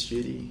best interest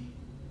duty?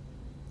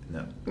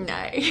 No. Not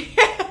our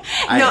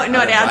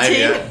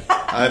team.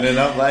 I do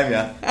not blame you.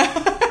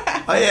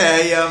 Oh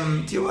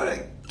yeah, do you want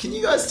to? Can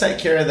you guys take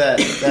care of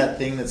that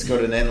thing that's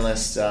got an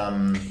endless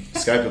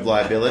scope of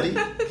liability?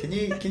 Can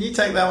you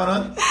take that one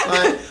on?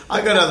 Like,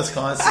 I got other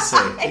clients to see.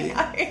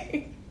 I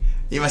know.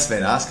 You must have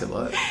been asked a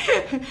lot.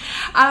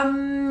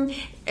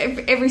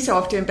 Every so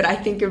often, but I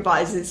think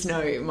advisors know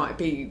it might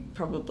be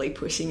probably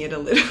pushing it a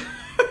little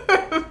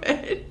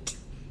bit.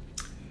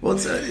 Well,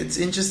 it's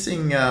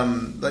interesting,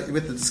 like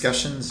with the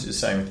discussions you're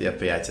saying with the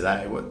FBA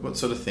today, what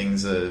sort of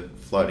things are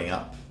floating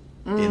up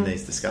in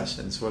these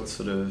discussions? What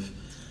sort of...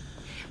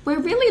 We're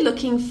really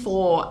looking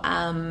for,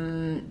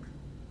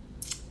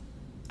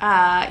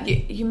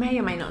 you may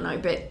or may not know,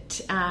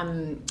 but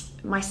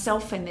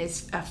myself and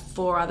there's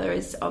 4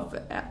 others of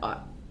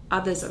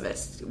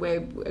us, we're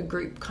a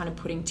group kind of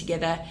putting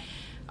together,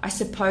 I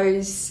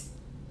suppose,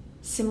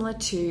 similar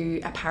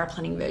to a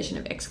paraplanning version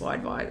of XY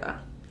Advisor.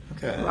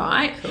 Okay.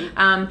 Right? Cool.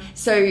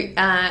 So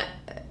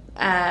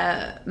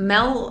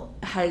Mel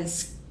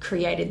has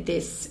created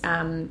this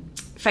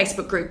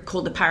Facebook group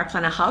called the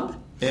Paraplanner Hub.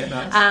 Yeah,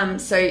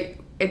 nice. So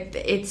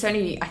it's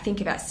only, I think,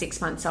 about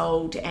 6 months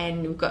old,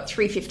 and we've got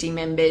 350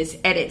 members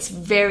at its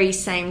very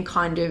same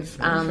kind of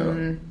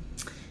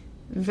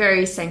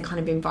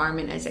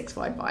environment as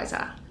XY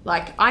Advisor.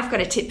 Like, I've got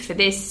a tip for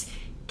this.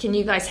 Can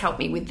you guys help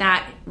me with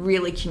that?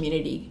 Really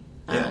community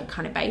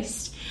kind of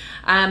based.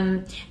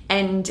 And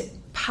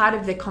part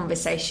of the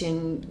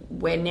conversation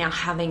we're now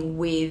having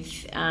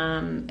with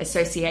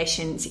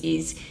associations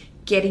is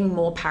getting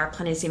more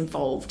paraplanners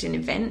involved in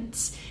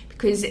events,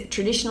 because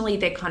traditionally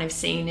they're kind of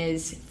seen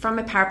as, from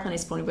a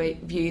paraplanner's point of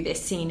view, they're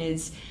seen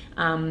as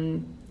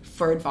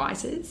for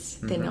advisors.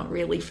 They're not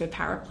really for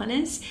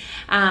paraplanners.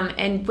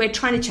 And we're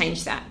trying to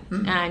change that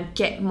and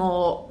get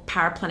more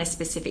paraplanner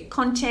specific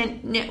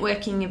content,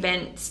 networking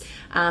events,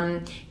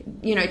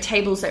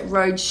 tables at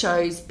road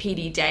shows,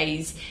 PD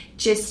days,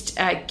 just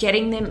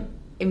getting them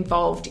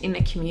involved in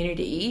the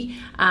community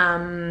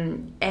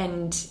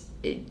and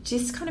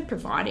just kind of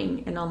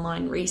providing an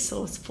online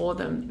resource for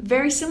them,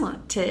 very similar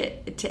to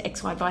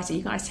XY Advisor.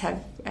 You guys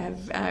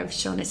have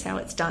shown us how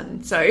it's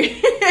done, so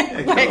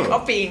we're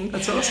copying.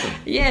 That's awesome.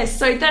 Yeah,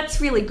 so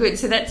that's really good.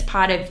 So that's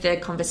part of the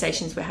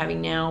conversations we're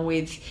having now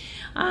with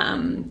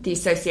the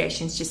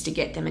associations, just to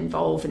get them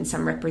involved and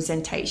some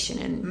representation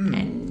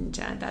and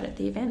that at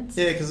the events.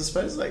 Yeah, because I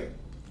suppose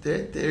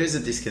there is a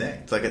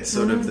disconnect. Like, it's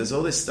sort of, there's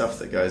all this stuff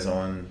that goes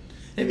on.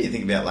 Maybe you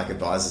think about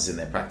advisors in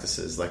their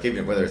practices,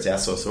 even whether it's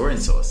outsourced or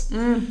insourced.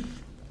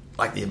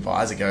 Like the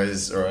advisor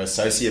goes, or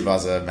associate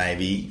advisor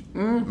maybe,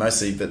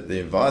 mostly, but the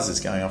advisor's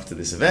going off to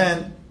this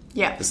event.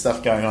 Yeah. The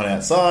stuff going on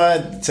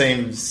outside, the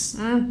team's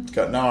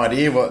got no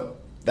idea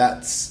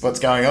what's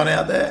going on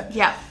out there.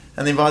 Yeah.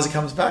 And the advisor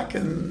comes back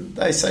and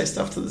they say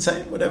stuff to the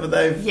team, whatever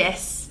they've...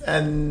 Yes.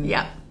 And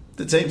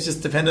the team's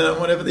just dependent on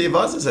whatever the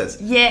advisor says.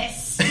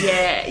 Yes.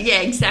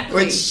 Yeah,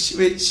 exactly.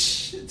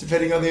 Which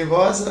depending on the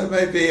advisor,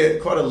 may be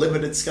quite a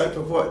limited scope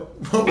of what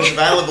was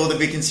available to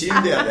be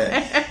consumed out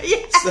there.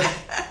 Yeah. So,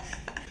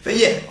 but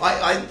yeah,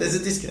 there's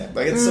a disconnect.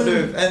 It's sort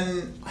of,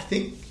 and I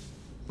think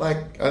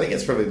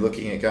it's probably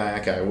looking at going,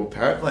 okay, well,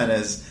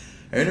 paraplanners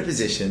are in a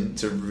position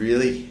to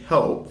really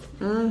help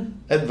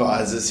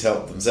advisors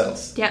help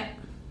themselves. Yep.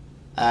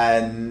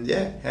 And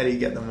how do you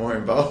get them more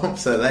involved?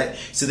 So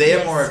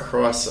they're more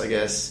across, I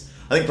guess.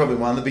 I think probably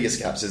one of the biggest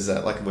gaps is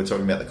that, we're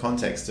talking about the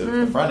context of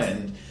the front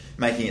end,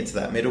 making it to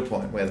that middle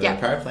point where the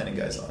paraplanning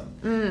goes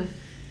on.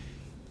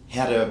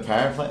 How to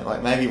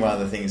paraplan? Maybe one of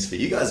the things for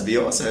you guys would be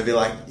awesome. It'd be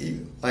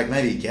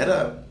maybe get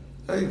or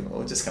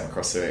just come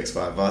across the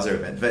XY Advisor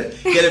event, but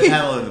get a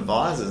panel of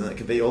advisors, and it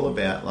could be all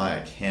about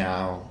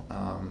how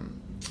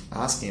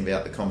asking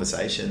about the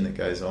conversation that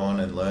goes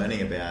on and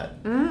learning about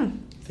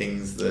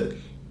things that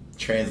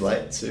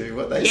translate to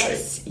what they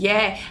say.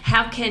 Yeah.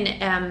 How can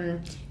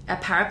a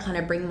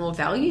paraplanner bring more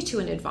value to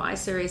an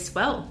advisor as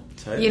well?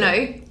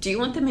 Totally. Do you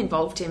want them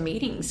involved in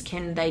meetings?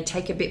 Can they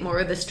take a bit more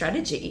of the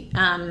strategy?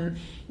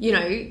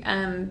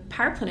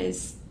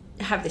 Paraplanners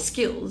have the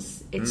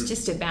skills. It's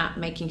just about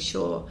making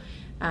sure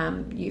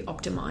you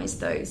optimize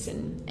those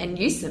and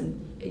use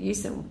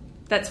them.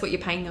 That's what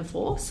you're paying them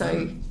for.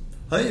 So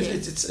I think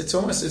it's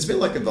almost, it's a bit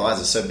like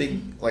advisors. So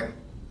big,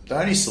 the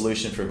only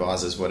solution for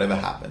advisors, whatever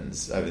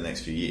happens over the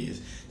next few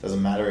years,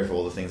 doesn't matter if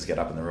all the things get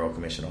up in the Royal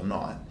Commission or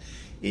not,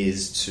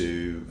 is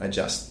to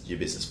adjust your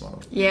business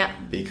model. Yeah.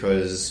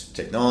 Because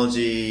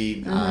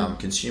technology,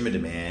 consumer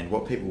demand,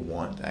 what people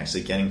want,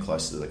 actually getting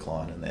closer to the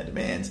client and their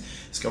demands,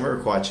 it's going to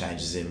require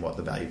changes in what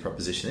the value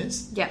proposition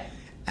is. Yeah.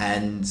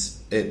 And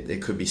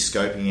it could be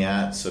scoping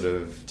out sort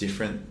of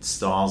different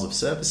styles of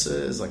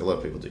services. A lot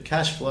of people do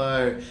cash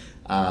flow.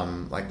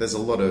 There's a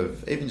lot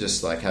of, even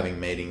just having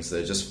meetings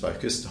that are just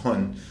focused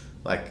on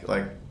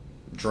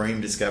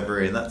dream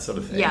discovery and that sort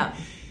of thing. Yeah.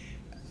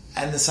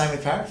 And the same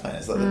with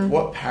paraplanners.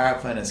 What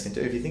paraplanners can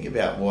do, if you think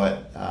about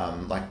what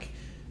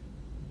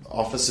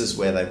offices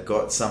where they've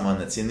got someone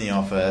that's in the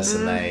office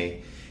and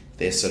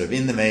they're sort of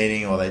in the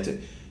meeting, or they do,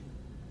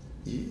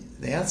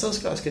 the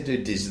outsourced guys can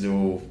do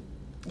digital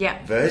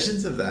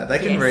versions of that. They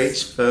can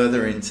reach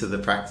further into the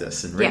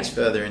practice and reach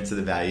further into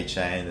the value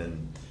chain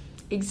and.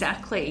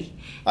 Exactly.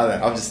 I don't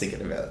know, I'm just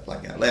thinking about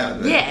it out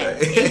loud. Yeah,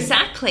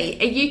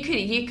 exactly. You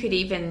could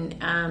even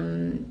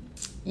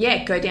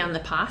go down the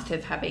path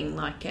of having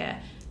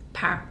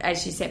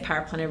as you said,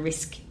 paraplanner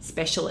risk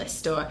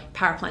specialist or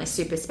paraplanner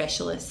super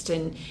specialist,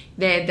 and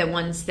they're the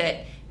ones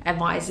that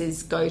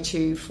advisors go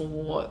to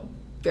for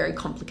very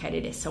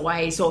complicated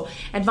SOAs, or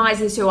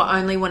advisors who are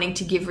only wanting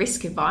to give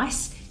risk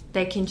advice.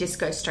 They can just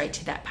go straight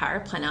to that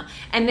paraplanner.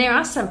 And there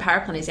are some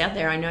paraplanners out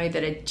there I know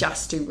that are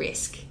just do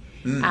risk.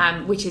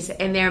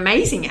 And they're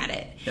amazing at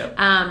it.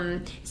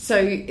 Yep. So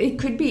it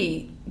could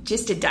be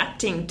just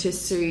adapting to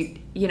suit,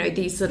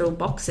 these little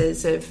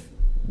boxes of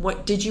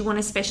what did you want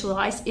to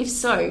specialize? If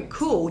so,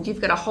 cool.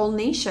 You've got a whole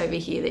niche over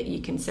here that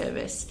you can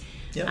service.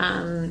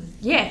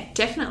 Yep.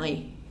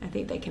 Definitely. I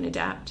think they can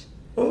adapt.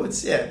 Well,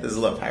 there's a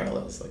lot of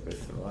parallels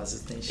with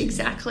advisors niche.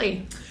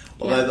 Exactly.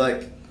 Although,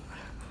 I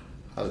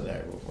don't know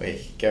where you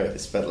could go with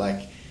this, but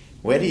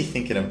where do you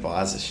think an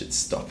advisor should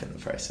stop in the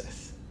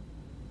process?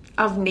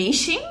 Of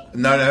niching?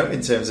 No,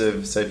 in terms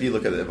of, so if you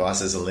look at the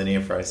advice as a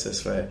linear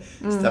process where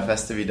stuff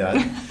has to be done,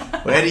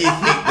 where do you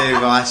think the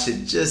advice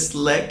should just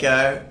let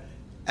go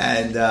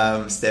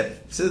and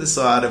step to the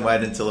side and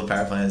wait until the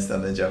paraplanner's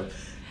done their job?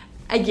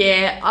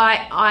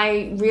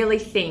 I really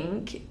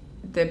think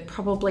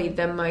probably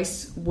the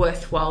most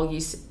worthwhile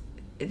use...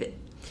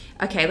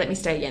 Okay, let me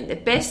start again. The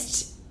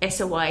best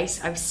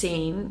SOAs I've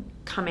seen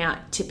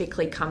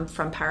typically come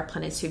from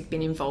paraplanners who've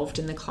been involved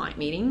in the client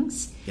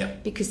meetings.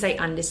 Yep. Because they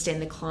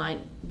understand the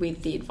client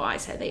with the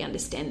advisor, they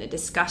understand the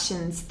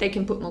discussions, they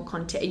can put more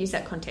context, use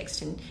that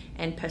context and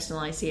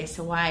personalise the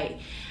SOA.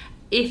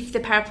 if the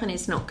paraplanner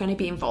is not going to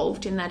be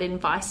involved in that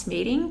advice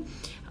meeting,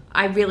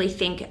 I really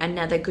think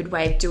another good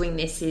way of doing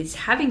this is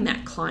having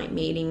that client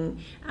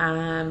meeting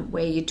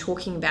where you're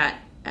talking about,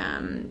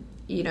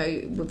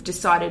 we've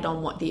decided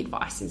on what the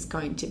advice is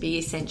going to be.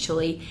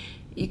 Essentially,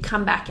 you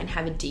come back and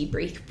have a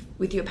debrief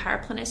with your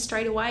paraplanner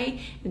straight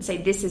away and say,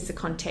 this is the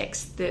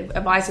context. The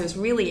advisor is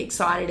really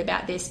excited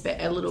about this, but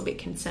a little bit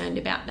concerned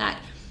about that.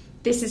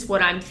 This is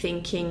what I'm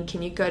thinking.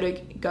 Can you go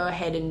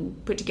ahead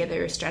and put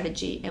together a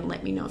strategy and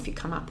let me know if you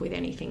come up with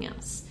anything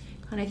else,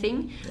 kind of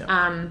thing. Yep.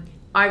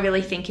 I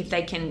really think if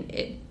they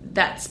can,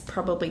 that's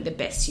probably the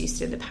best use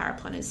of the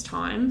paraplanner's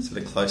time. So the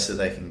closer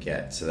they can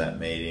get to that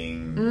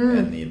meeting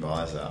and the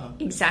advisor.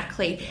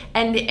 Exactly.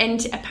 And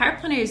a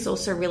paraplanner is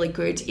also really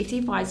good if the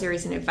advisor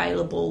isn't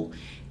available,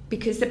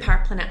 because the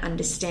paraplanner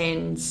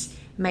understands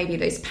maybe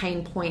those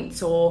pain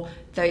points or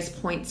those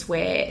points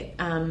where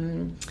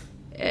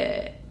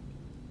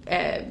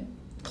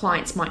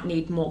clients might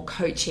need more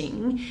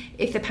coaching.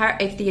 If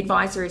the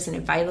advisor isn't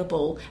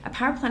available, a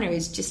paraplanner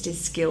is just as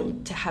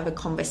skilled to have a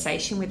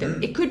conversation with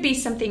them. It could be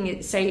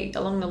something, say,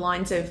 along the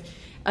lines of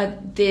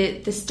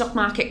the stock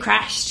market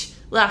crashed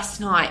last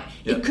night.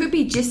 Yep. It could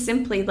be just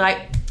simply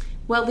like,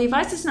 well, the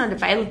advisor's not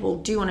available.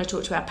 Do you want to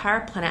talk to our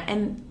paraplanner?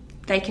 And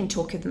they can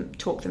talk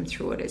them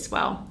through it as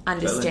well,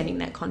 understanding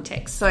that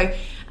context. So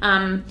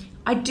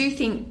I do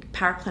think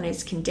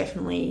paraplanners can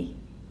definitely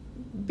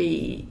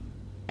be...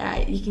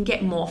 you can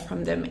get more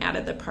from them out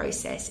of the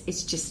process.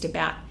 It's just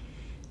about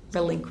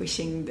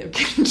relinquishing the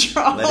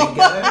control.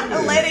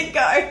 Letting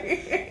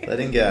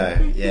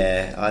go.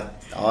 Yeah,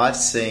 I've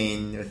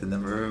seen with a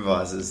number of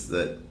advisors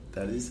that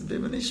is a bit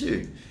of an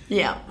issue.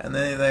 Yeah. And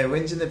then they're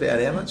whinging about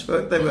how much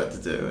work they've got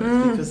to do, and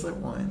it's because they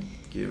won't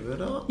give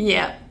it up.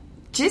 Yeah.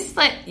 Just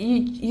like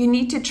you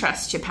need to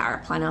trust your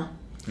paraplanner.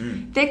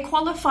 They're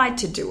qualified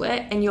to do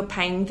it, and you're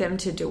paying them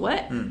to do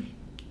it.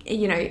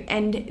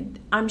 And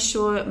I'm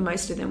sure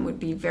most of them would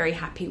be very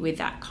happy with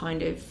that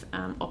kind of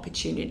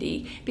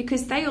opportunity,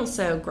 because they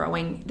also are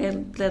growing.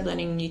 They're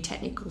learning new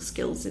technical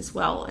skills as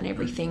well and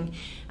everything.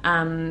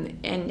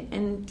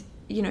 And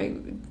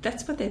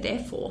that's what they're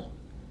there for.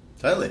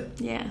 Totally.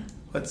 Yeah.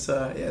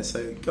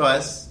 So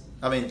guys,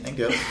 and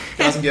girls,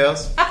 guys and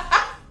girls,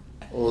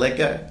 let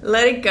go.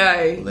 Let it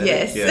go.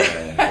 Yes. It go.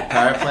 The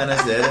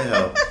paraplanner's there to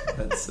help.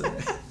 That's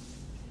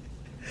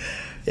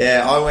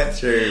Yeah, I went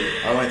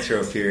through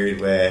a period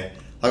where,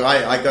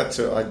 like,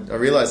 I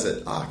realised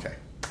that, okay.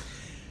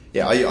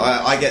 Yeah,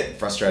 I get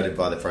frustrated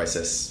by the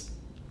process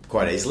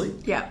quite easily.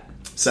 Yeah.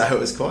 So it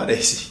was quite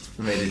easy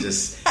for me to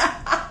just,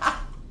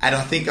 and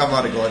I think I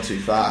might have gone too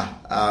far,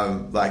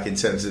 like in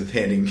terms of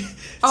handing.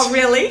 Oh,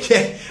 really?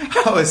 Yeah,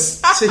 I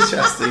was too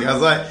trusting. I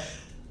was like,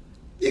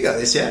 you got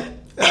this, yeah?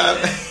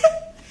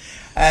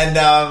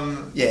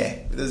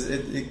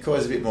 It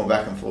caused a bit more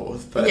back and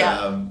forth, but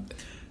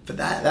But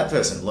that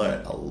person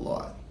learnt a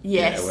lot.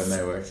 Yes. When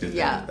they worked with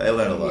me. They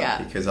learned a lot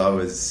because I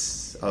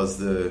was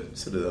the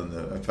sort of on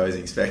the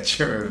opposing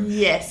spectrum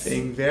of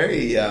being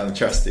very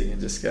trusting and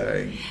just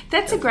going.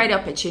 That's a great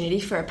opportunity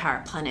for a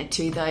paraplanner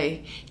too, though,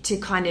 to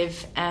kind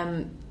of,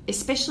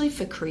 especially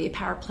for career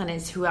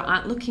paraplanners who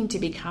aren't looking to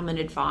become an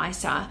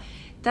advisor,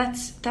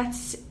 that's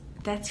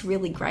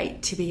really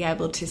great to be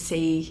able to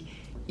see,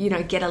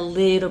 get a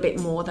little bit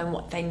more than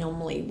what they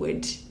normally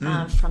would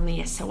from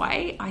the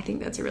SOA. I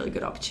think that's a really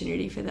good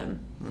opportunity for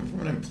them.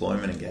 From an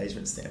employment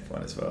engagement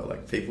standpoint as well,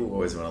 like people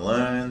always want to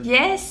learn.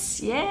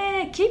 Yes,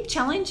 yeah. Keep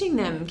challenging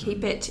them.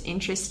 Keep it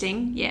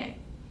interesting. Yeah.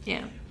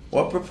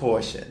 What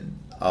proportion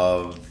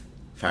of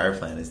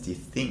paraplanners do you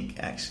think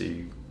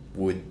actually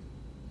would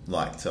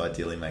like to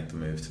ideally make the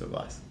move to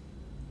advice?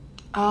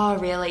 Oh,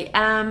 really?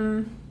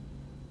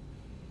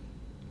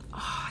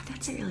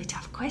 That's a really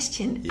tough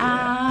question.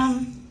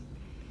 Yeah.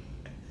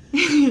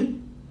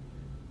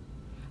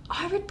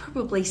 I would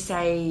probably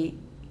say,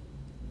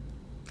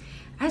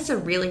 as a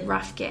really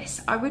rough guess,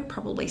 I would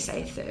probably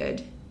say a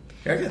third.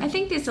 Okay. I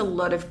think there's a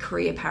lot of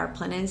career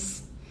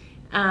paraplanners,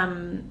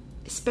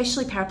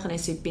 especially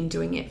paraplanners who've been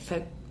doing it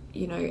for,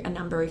 a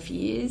number of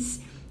years.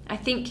 I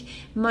think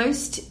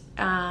most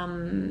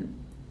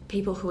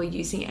people who are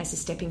using it as a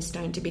stepping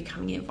stone to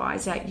becoming an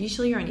advisor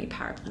usually are only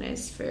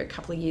paraplanners for a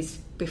couple of years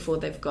before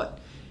they've got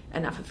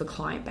enough of a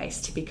client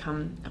base to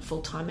become a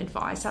full-time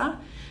advisor.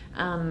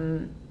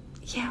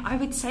 I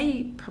would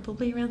say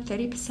probably around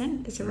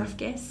 30% is a rough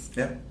guess.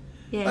 Yeah.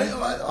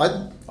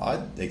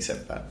 I'd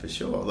accept that for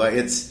sure. Like,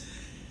 it's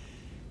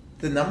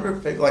the number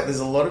of people, like, there's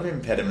a lot of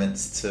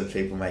impediments to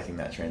people making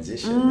that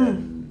transition.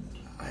 And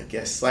I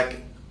guess,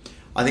 like,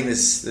 I think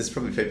there's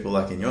probably people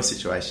like in your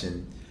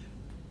situation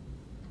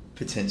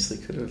potentially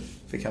could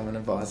have become an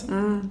advisor.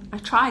 I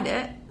tried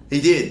it.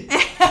 He did?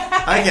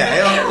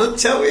 Okay, look,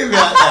 tell me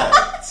about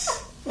that.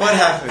 What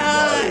happened?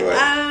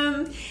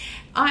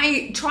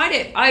 I tried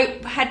it. I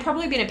had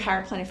probably been a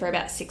paraplanner for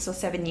about 6 or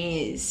 7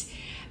 years.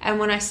 And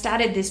when I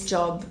started this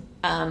job,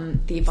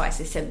 the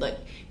advisor said, look,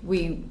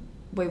 we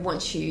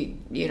want you,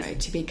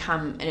 to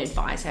become an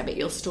advisor, but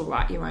you'll still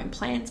write your own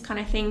plans, kind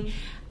of thing.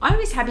 I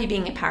was happy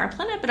being a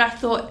paraplanner, but I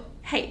thought,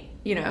 hey,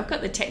 I've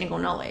got the technical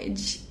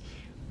knowledge.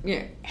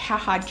 how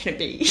hard can it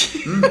be?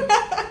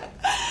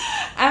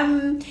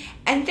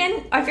 And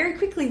then I very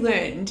quickly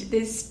learned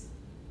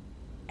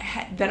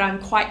that I'm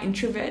quite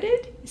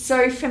introverted.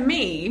 So for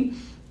me,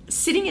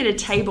 sitting at a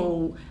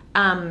table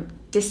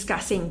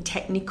discussing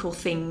technical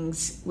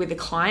things with a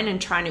client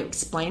and trying to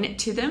explain it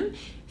to them,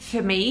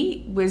 for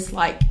me was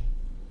like,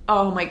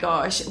 oh my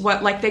gosh,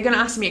 what, like they're going to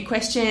ask me a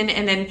question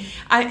and then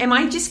am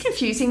I just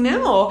confusing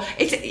them, or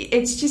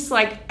it's just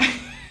like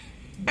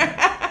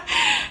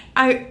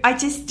I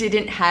just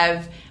didn't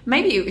have,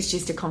 maybe it was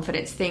just a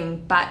confidence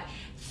thing, but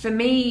for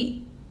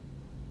me,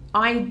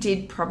 I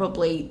did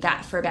probably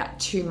that for about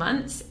 2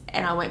 months,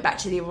 and I went back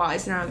to the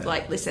advisor and I was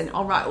like, listen,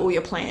 I'll write all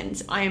your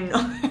plans. I'm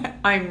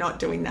not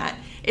doing that.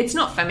 It's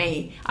not for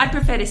me. I'd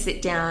prefer to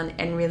sit down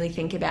and really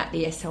think about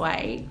the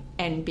SOA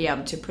and be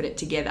able to put it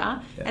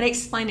together and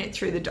explain it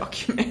through the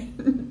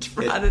document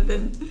rather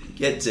than...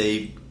 Get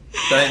deep.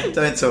 Don't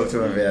talk to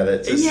them about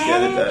it. Just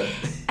get it done.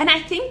 And I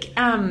think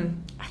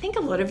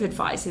a lot of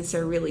advisors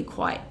are really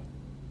quite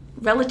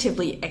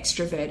relatively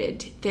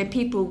extroverted. They're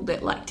people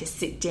that like to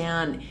sit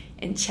down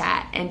and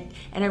chat and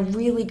are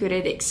really good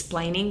at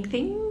explaining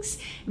things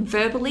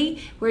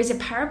verbally, whereas a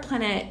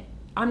paraplanner,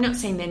 I'm not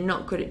saying they're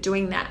not good at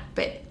doing that,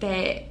 but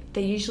they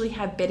usually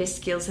have better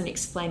skills in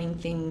explaining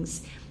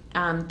things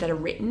that are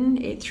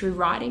written through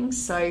writing.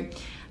 So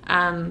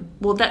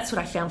that's what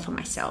I found for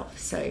myself.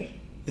 So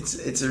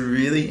it's a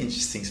really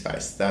interesting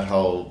space, that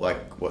whole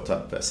like what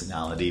type of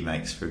personality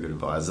makes for a good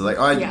advisor. Like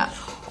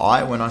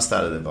I when I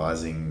started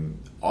advising,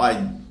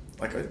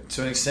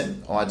 to an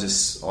extent,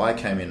 I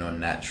came in on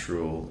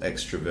natural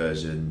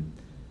extroversion,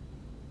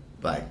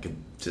 like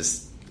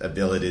just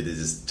ability to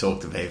just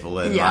talk to people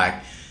and like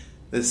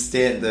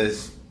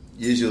the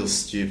usual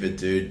stupid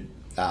dude,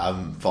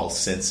 false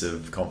sense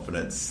of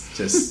confidence,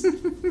 just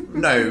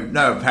no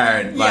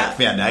apparent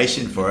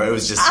foundation for it. It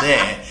was just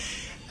there.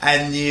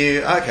 And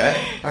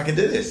I can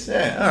do this.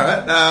 Yeah, all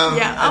right.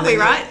 I'll be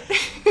right.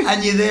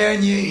 And you're there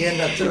and you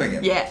end up doing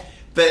it. Yeah.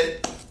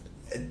 But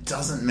it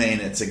doesn't mean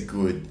it's a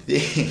good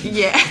thing.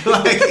 Yeah.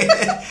 Like,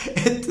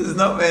 it does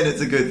not mean it's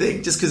a good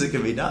thing just because it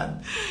can be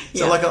done.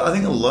 So, like, I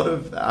think a lot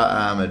of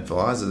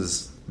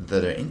advisors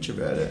that are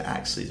introverted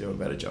actually do a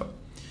better job.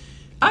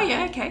 Oh,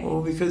 yeah, okay.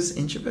 Well, because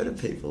introverted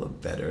people are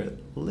better at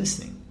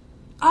listening.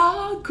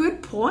 Oh,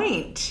 good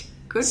point.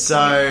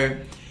 So,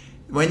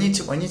 when you're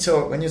talking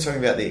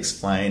about the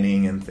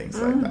explaining and things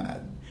like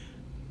that,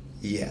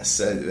 yes,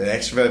 so an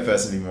extrovert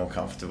person would be more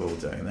comfortable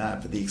doing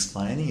that, but the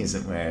explaining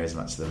isn't where as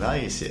much of the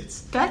value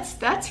sits.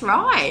 That's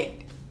right.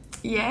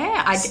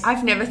 Yeah,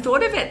 I've never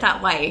thought of it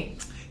that way.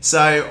 So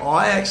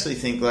I actually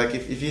think, like,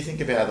 if you think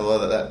about a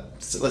lot of that,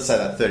 let's say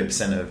that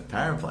 30% of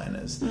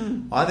paraplanners,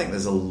 I think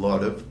there's a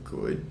lot of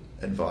good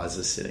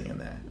advisors sitting in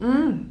there.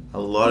 A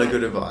lot of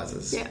good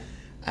advisors. Yeah.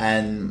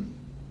 And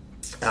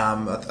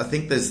I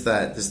think there's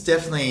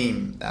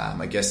definitely,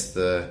 I guess,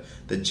 the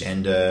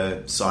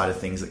gender side of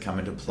things that come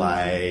into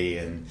play,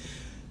 and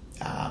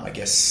I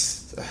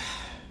guess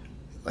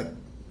like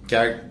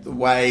the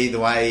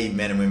way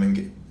men and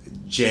women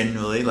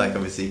generally, like,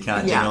 obviously you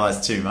can't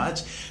generalize too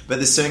much, but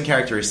there's certain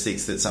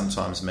characteristics that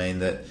sometimes mean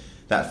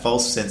that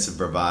false sense of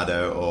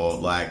bravado or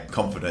like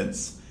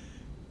confidence,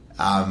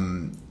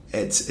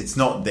 it's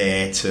not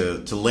there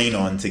to lean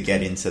on to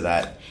get into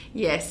that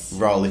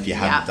role if you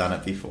haven't done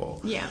it before.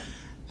 Yeah.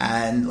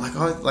 And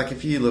like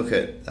if you look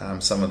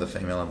at some of the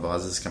female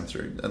advisors come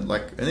through,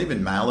 and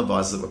even male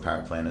advisors that were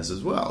paraplanners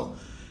as well,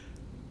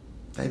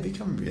 they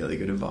become really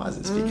good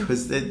advisors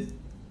because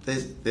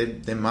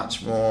they're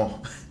much more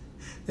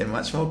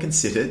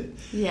considered.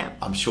 Yeah,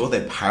 I'm sure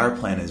their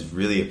paraplanners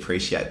really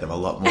appreciate them a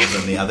lot more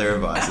than the other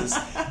advisors,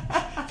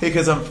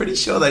 because I'm pretty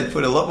sure they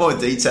put a lot more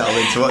detail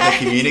into what they're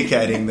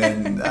communicating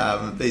than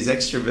these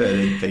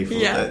extroverted people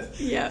that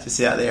just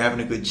out there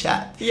having a good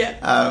chat.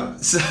 Yeah.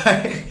 So.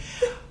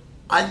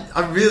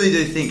 I really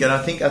do think, and I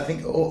think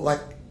like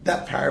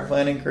that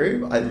paraplanning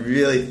group, I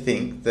really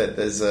think that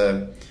there's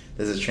a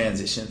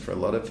transition for a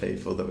lot of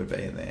people that would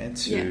be in there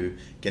to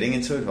getting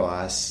into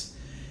advice.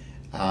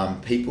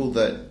 People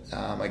that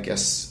I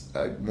guess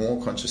are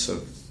more conscious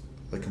of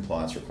the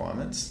compliance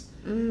requirements,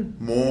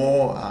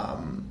 more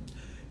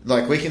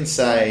like we can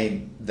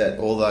say that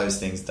all those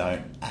things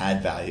don't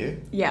add value.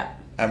 Yeah.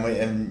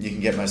 And you can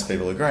get most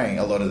people agreeing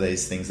a lot of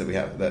these things that we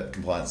have, that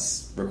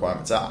compliance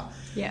requirements are.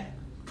 Yeah.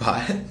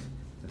 But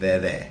they're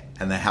there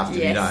and they have to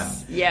be done.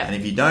 Yeah. And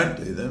if you don't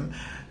do them,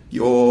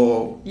 there's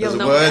a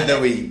word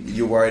that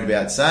you're worried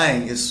about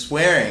saying, you're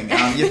swearing,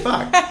 you're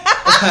fucked.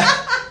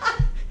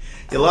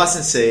 Your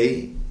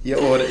licensee, your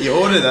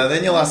auditor,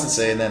 then your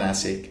licensee, and then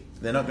ASIC,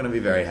 they're not going to be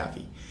very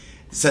happy.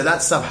 So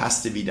that stuff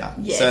has to be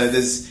done. Yes. So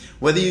there's,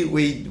 whether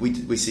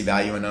we see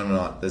value in it or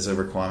not, there's a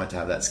requirement to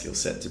have that skill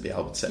set to be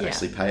able to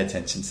actually pay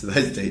attention to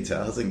those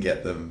details and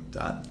get them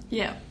done.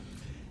 Yeah.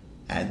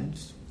 And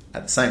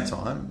at the same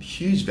time,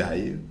 huge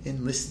value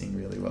in listening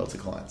really well to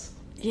clients.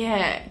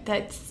 Yeah,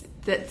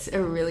 that's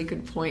a really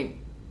good point.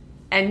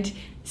 And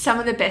some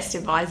of the best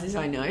advisors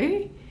I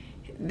know,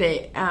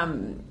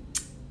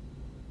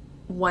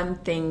 one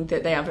thing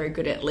that they are very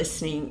good at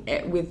listening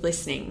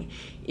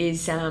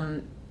is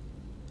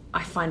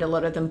I find a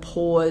lot of them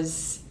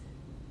pause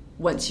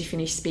once you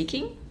finish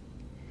speaking,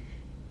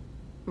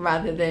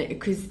 rather than,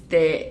 because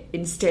they're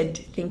instead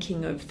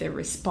thinking of the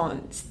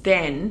response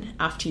then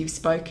after you've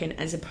spoken,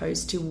 as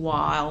opposed to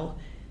while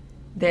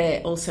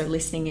they're also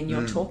listening and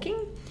you're talking.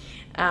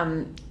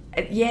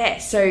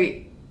 So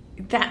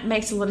that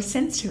makes a lot of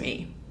sense to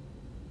me.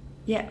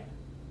 Yeah,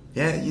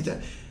 you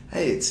don't.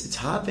 Hey, it's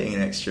hard being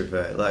an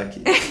extrovert. Like,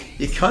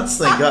 you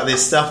constantly got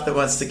this stuff that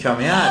wants to come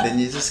out,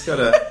 and you just got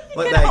to,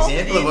 like the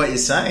example of what you're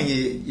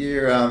saying,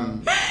 you're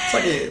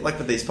it's like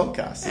with these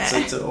podcasts.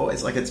 It's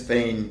always like it's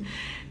been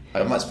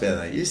much better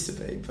than it used to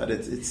be, but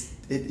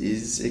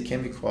it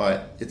can be quite,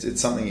 it's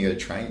something you got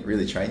to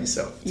really train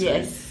yourself to.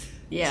 Yes,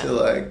 yeah. To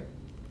like,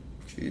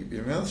 keep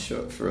your mouth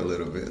shut for a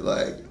little bit,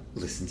 like,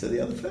 listen to the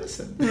other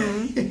person.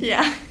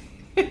 Yeah.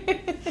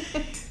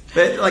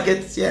 But like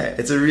it's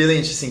a really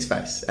interesting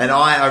space, and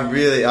I've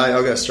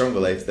got a strong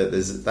belief that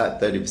there's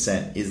that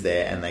 30% is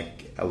there, and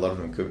a lot of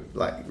them could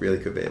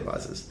be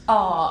advisors.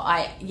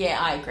 I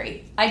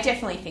agree. I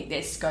definitely think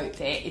there's scope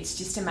there. It's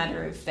just a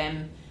matter of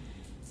them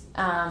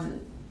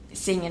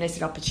seeing it as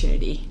an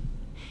opportunity.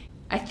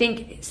 I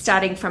think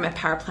starting from a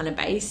paraplanner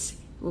base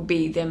will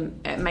make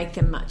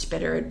them much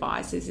better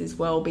advisors as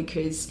well,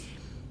 because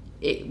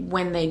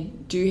when they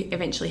do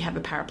eventually have a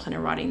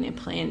paraplanner writing their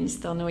plans,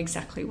 they'll know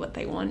exactly what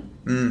they want,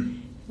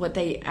 what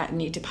they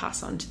need to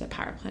pass on to the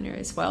paraplanner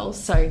as well.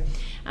 So,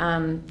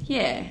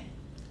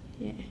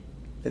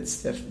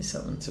 It's definitely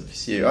something to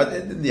pursue.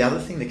 The other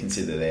thing to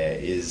consider there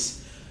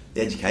is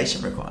the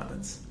education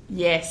requirements.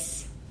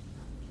 Yes.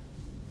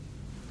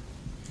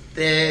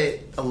 A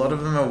lot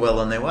of them are well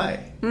on their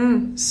way.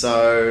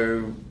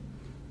 So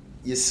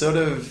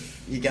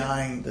you're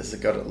going, there's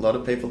got a lot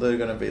of people that are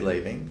going to be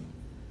leaving.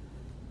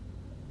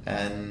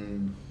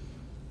 And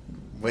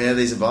where are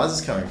these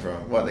advisors coming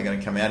from? What, they're going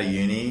to come out of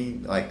uni,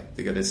 like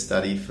they've got to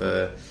study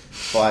for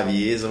 5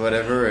 years or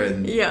whatever,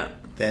 and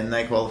then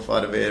they qualify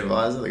to be an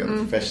advisor. They've got a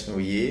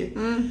professional year.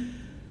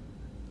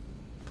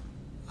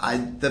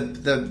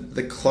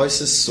 The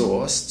closest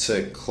source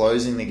to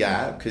closing the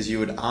gap, because you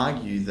would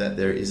argue that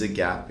there is a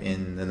gap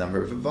in the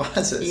number of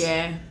advisors.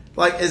 Yeah.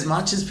 Like, as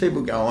much as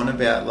people go on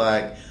about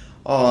like,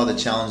 the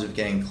challenge of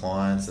getting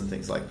clients and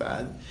things like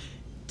that,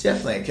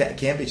 definitely it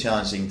can be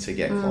challenging to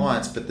get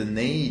clients, but the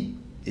need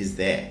is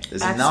there.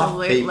 There's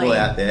enough people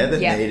out there that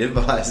need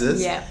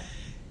advisors. Yeah.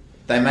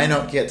 They may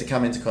not get to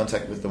come into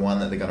contact with the one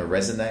that they're going to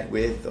resonate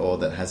with or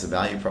that has a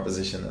value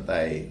proposition that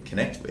they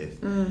connect with,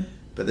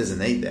 but there's a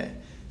need there.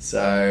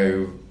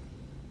 So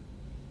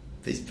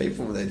these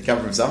people, they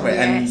come from somewhere,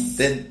 and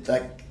then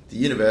like the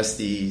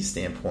university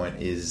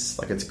standpoint is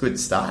like, it's a good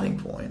starting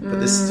point, but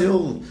there's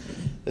still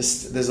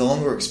there's a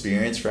longer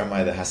experience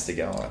runway that has to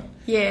go on.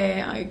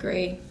 Yeah, I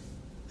agree.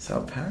 So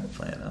a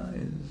paraplanner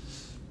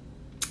is...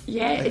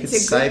 Yeah, they could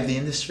save the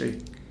industry.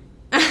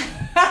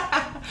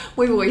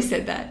 We've always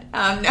said that.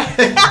 No.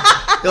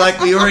 You're like,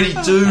 we already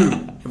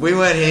do. If we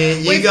weren't here,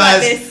 you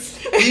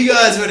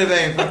guys would have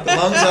been fucked a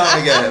long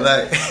time ago.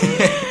 Like,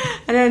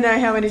 I don't know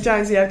how many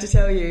times we have to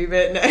tell you,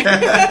 but no.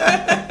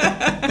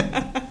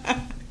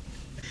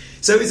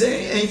 So is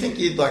there anything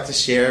you'd like to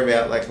share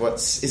about, like,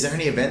 is there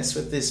any events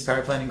with this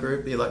paraplanning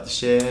group that you'd like to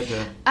share?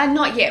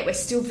 Not yet. We're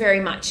still very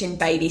much in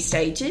baby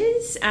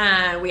stages.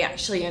 We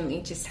actually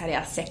only just had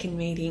our second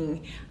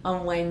meeting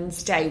on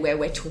Wednesday, where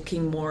we're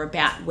talking more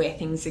about where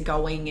things are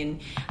going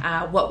and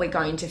what we're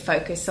going to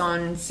focus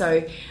on.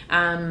 So,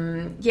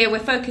 we're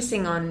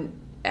focusing on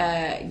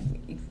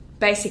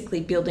basically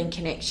building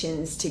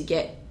connections to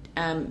get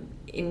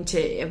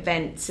into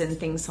events and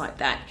things like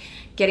that.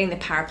 Getting the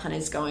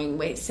paraplanners going,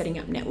 we're setting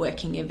up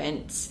networking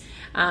events,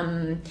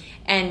 and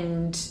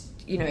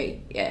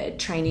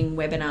training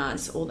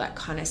webinars, all that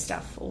kind of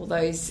stuff. All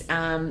those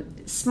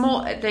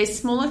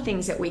smaller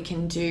things that we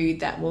can do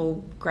that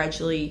will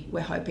gradually,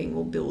 we're hoping,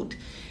 will build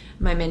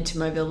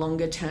momentum over the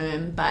longer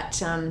term.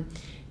 But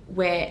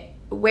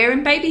we're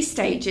in baby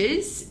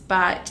stages,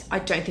 but I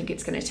don't think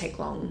it's going to take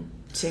long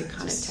to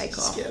kind of take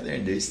off. Just get out there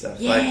and do stuff.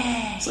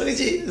 Yeah. Like,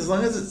 as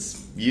long as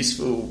it's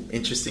useful,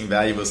 interesting,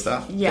 valuable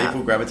stuff,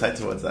 people gravitate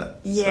towards that.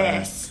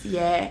 Yes, so,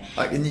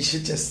 Like, and you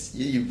should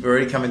you've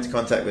already come into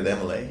contact with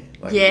Emily.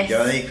 Like, if you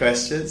got any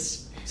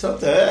questions,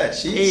 talk to her.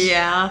 She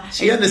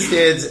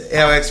understands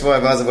how XY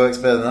advisor works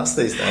better than us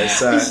these days.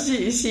 So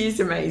she's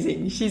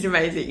amazing. She's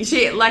amazing.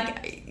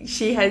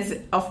 She has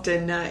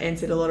often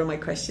answered a lot of my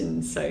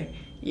questions. So.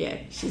 Yeah,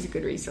 she's a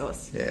good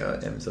resource. Yeah,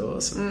 Em's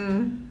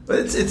awesome. But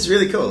it's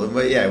really cool, and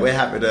we're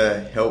happy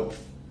to help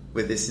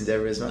with this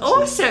endeavour as much.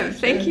 Awesome,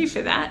 thank you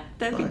for that.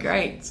 That'd be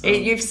great. So,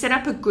 you've set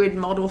up a good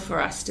model for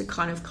us to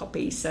kind of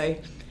copy. So,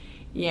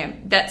 yeah,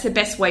 that's the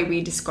best way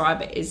we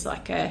describe it, is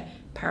like a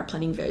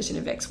paraplanning version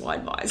of XY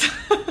Advisor.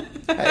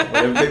 Hey,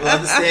 whatever people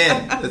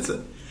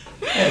understand.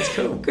 It's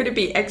cool. Could it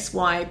be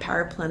XY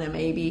Paraplanner,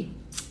 maybe?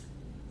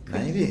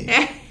 Maybe.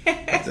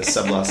 Have to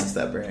sub-license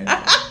that brand.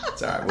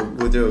 It's all right.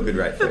 We'll do a good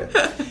rate for you.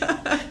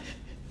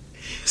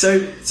 So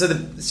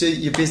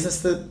your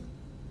business, the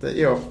that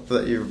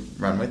you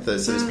run with,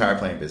 this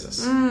paraplanning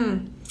business.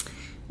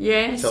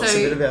 Yeah, Tell us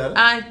a bit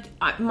about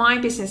it. My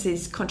business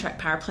is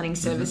contract paraplanning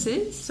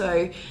services.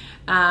 So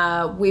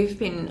we've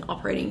been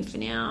operating for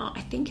now,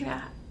 I think,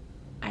 about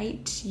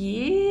 8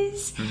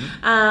 years.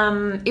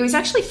 It was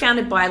actually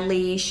founded by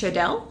Lee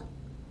Shodell.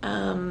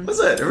 Was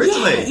it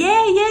originally?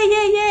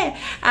 Yeah.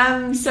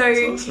 That's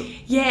awesome.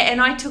 Yeah,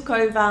 and I took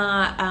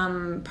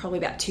over probably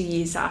about 2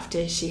 years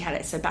after she had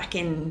it. So back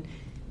in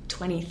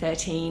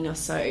 2013 or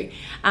so.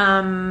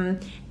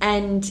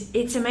 And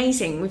it's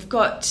amazing. We've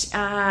got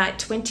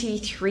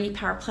 23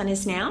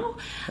 paraplanners now.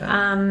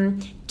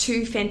 Okay.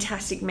 2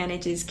 fantastic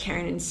managers,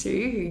 Karen and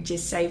Sue, who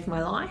just saved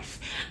my life.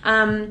 We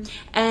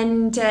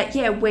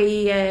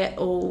are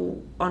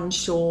all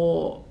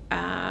onshore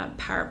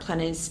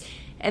paraplanners.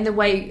 And the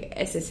way,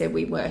 as I said,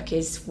 we work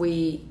is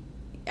the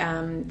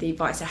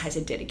advisor has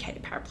a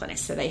dedicated paraplanner.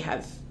 So they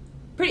have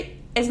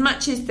as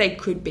much as they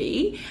could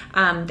be,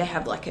 they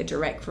have like a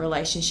direct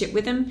relationship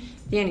with them.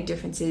 The only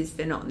difference is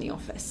they're not in the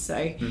office. So,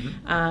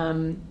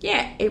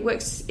 it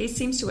works. It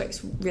seems to work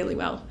really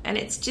well. And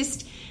it's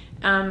just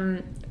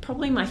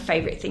probably my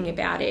favourite thing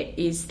about it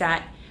is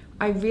that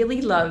I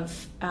really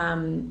love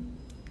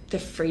the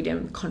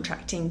freedom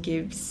contracting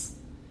gives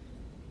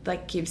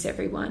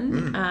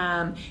everyone.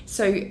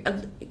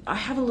 I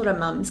have a lot of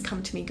mums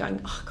come to me going,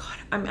 oh God,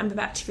 I'm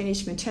about to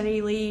finish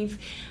maternity leave.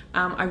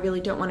 I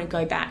really don't want to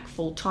go back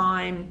full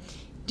time.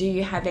 Do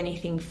you have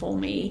anything for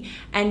me?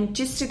 And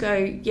just to go,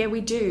 yeah, we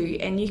do.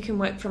 And you can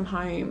work from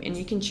home and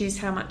you can choose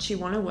how much you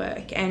want to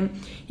work. And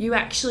you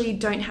actually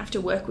don't have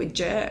to work with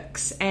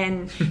jerks.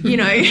 And, you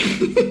know. What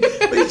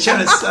are you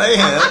trying to say,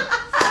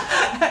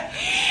 Hannah?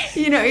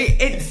 You know,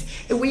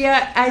 we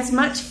are as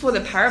much for the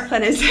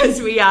paraplanners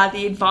as we are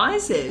the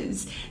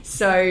advisors.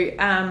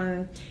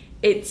 So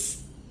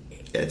it's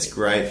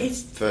great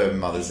for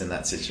mothers in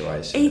that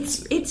situation.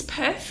 It's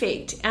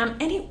perfect.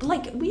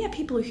 We are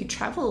people who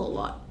travel a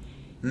lot.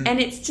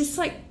 And it's just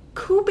like,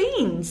 cool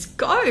beans,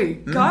 go.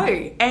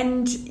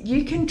 And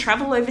you can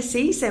travel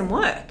overseas and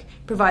work,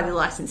 provided the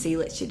licensee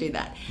lets you do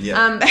that.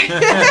 Yeah.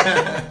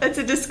 That's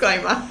a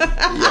disclaimer.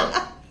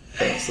 Yeah,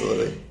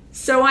 absolutely.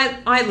 So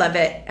I love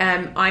it.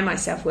 I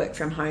myself work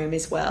from home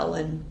as well,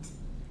 and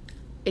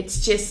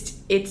it's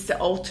the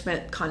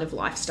ultimate kind of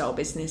lifestyle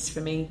business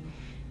for me.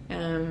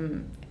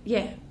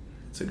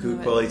 It's a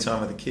good quality time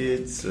with the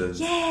kids.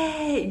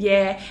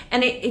 Yeah.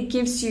 And it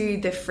gives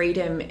you the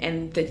freedom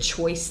and the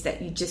choice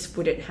that you just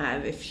wouldn't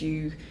have if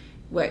you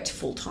worked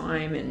full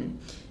time and,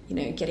 you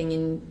know, getting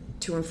in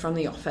to and from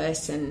the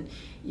office and,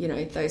 you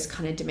know, those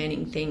kind of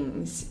demanding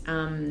things.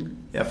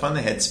 I find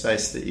the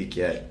headspace that you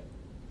get,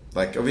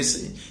 like,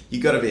 obviously, you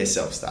got to be a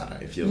self-starter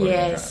if you're working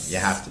from home. You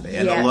have to be.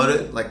 And a lot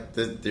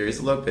of, there is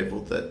a lot of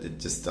people that it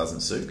just doesn't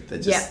suit. They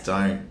just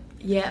don't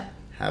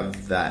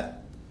have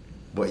that,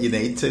 what you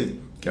need to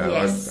go,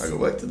 I got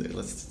work to do,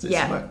 let's do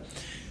some work.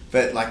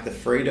 But like the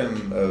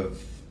freedom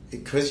of,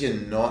 because you're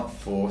not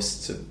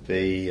forced to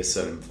be a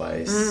certain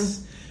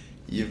place,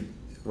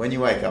 when you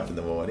wake up in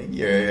the morning,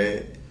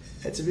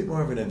 it's a bit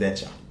more of an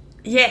adventure.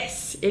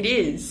 Yes, it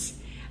is.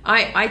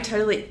 I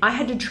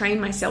had to train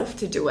myself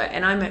to do it,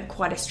 and I'm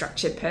quite a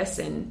structured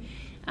person.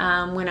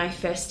 When I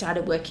first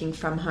started working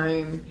from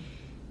home,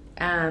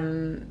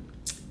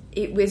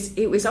 it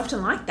was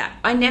often like that.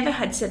 I never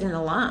had set an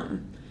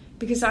alarm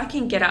because I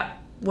can get up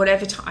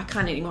whatever time. I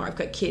can't anymore. I've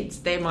got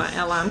kids. They're my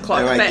alarm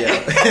clock.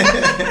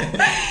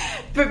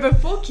 But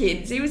before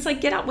kids, it was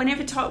like get up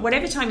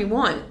whatever time you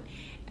want.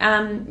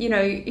 You know,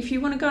 if you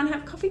want to go and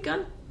have coffee,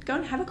 go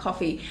and have a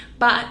coffee.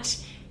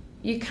 But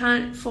you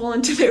can't fall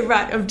into the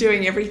rut of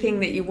doing everything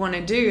that you want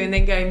to do and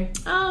then going,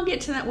 I'll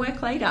get to that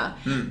work later.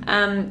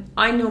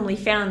 I normally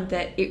found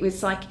that it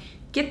was like,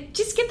 get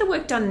the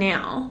work done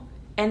now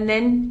and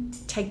then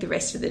take the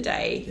rest of the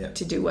day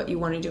to do what you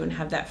want to do and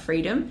have that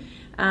freedom.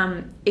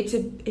 It's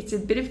a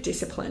bit of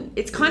discipline.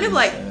 It's kind of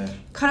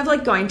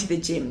like going to the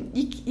gym.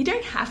 You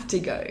don't have to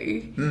go.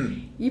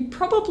 You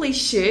probably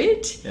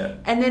should. Yeah.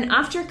 And then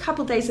after a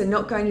couple of days of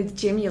not going to the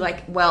gym, you're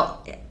like,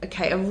 well,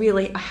 okay,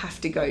 I have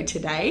to go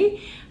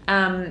today.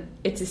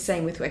 It's the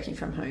same with working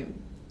from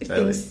home.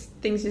 Totally.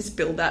 Things just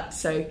build up.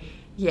 So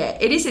yeah,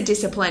 it is a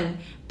discipline,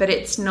 but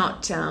it's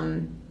not.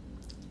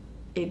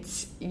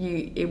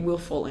 It will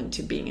fall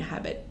into being a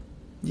habit.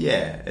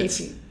 Yeah. One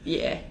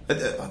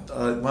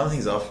of the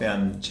things I've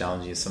found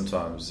challenging is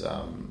sometimes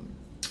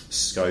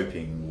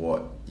scoping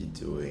what you're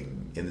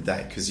doing in the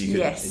day, because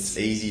it's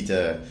easy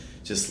to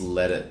just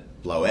let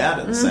it blow out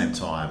at the same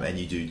time, and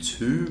you do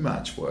too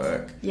much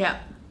work. Yeah.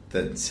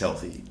 That's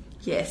healthy.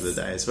 Yes. For the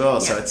day as well.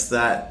 Yeah.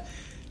 So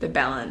the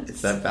balance.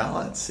 It's that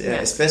balance.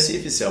 Yeah. Especially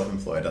if you're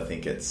self-employed, I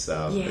think it's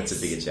a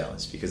bigger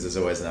challenge because there's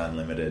always an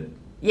unlimited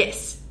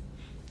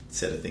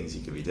set of things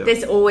you could be doing.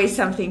 There's always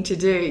something to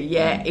do.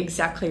 Yeah,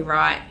 exactly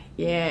right.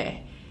 Yeah.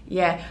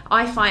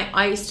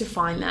 I used to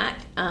find that,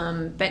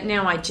 but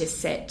now I just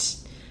set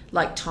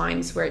like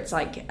times where it's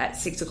like at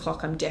 6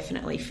 o'clock I'm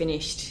definitely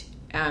finished.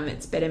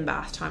 It's bed and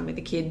bath time with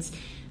the kids,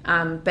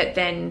 but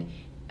then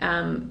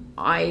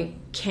I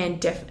can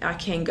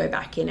go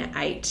back in at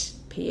 8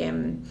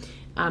 p.m.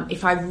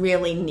 if I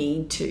really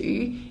need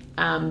to.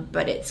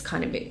 But it's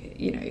kind of,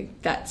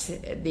 that's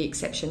the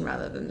exception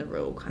rather than the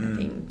rule kind of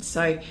thing.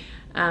 So,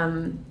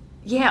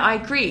 I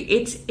agree.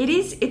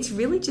 It's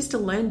really just a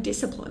learned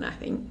discipline, I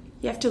think.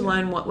 You have to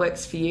learn what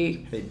works for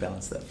you. How do you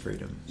balance that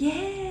freedom?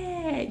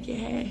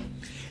 Yeah.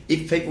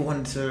 If people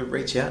wanted to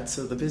reach out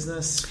to the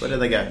business, where do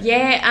they go?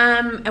 Yeah,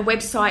 a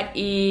website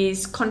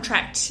is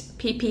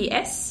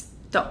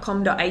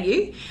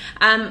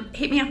contractpps.com.au.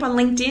 Hit me up on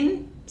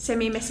LinkedIn. Send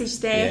me a message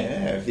there.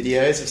 Yeah,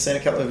 videos. I've seen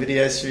a couple of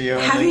videos for you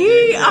on Have LinkedIn.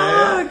 you? Yeah.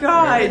 Oh,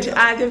 God.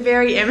 They're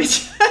very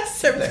amateur,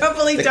 so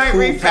probably the don't cool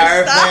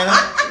refresh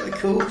that. paraplanner. The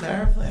cool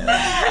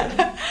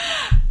paraplanner.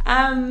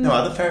 No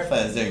other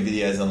paraplanners doing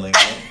videos on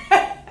LinkedIn.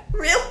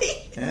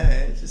 Really?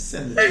 Yeah, just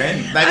send the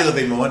trend. Maybe there'll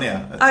be more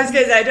now. I was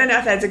going to say, I don't know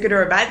if that's a good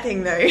or a bad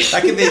thing, though.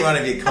 That could be one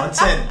of your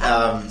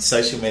content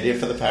social media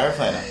for the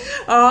paraplanner.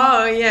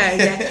 Oh,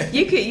 yeah.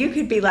 You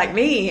could be like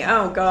me.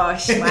 Oh,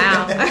 gosh.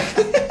 Wow.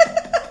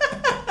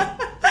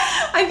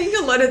 I think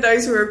a lot of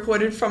those were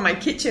recorded from my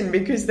kitchen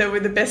because they were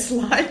the best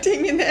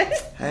lighting in there.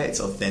 Hey, it's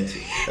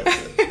authentic.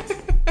 That's it.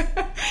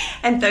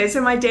 And those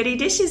are my dirty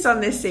dishes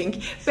on the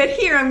sink. But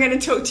here I'm going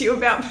to talk to you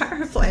about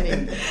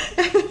paraplanning.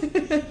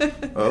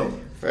 Well,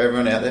 for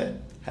everyone out there,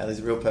 Hayley's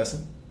a real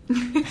person.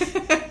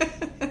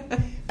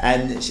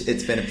 And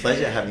it's been a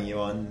pleasure having you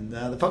on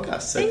the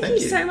podcast. So thank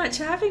you so much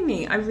for having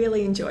me. I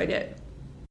really enjoyed it.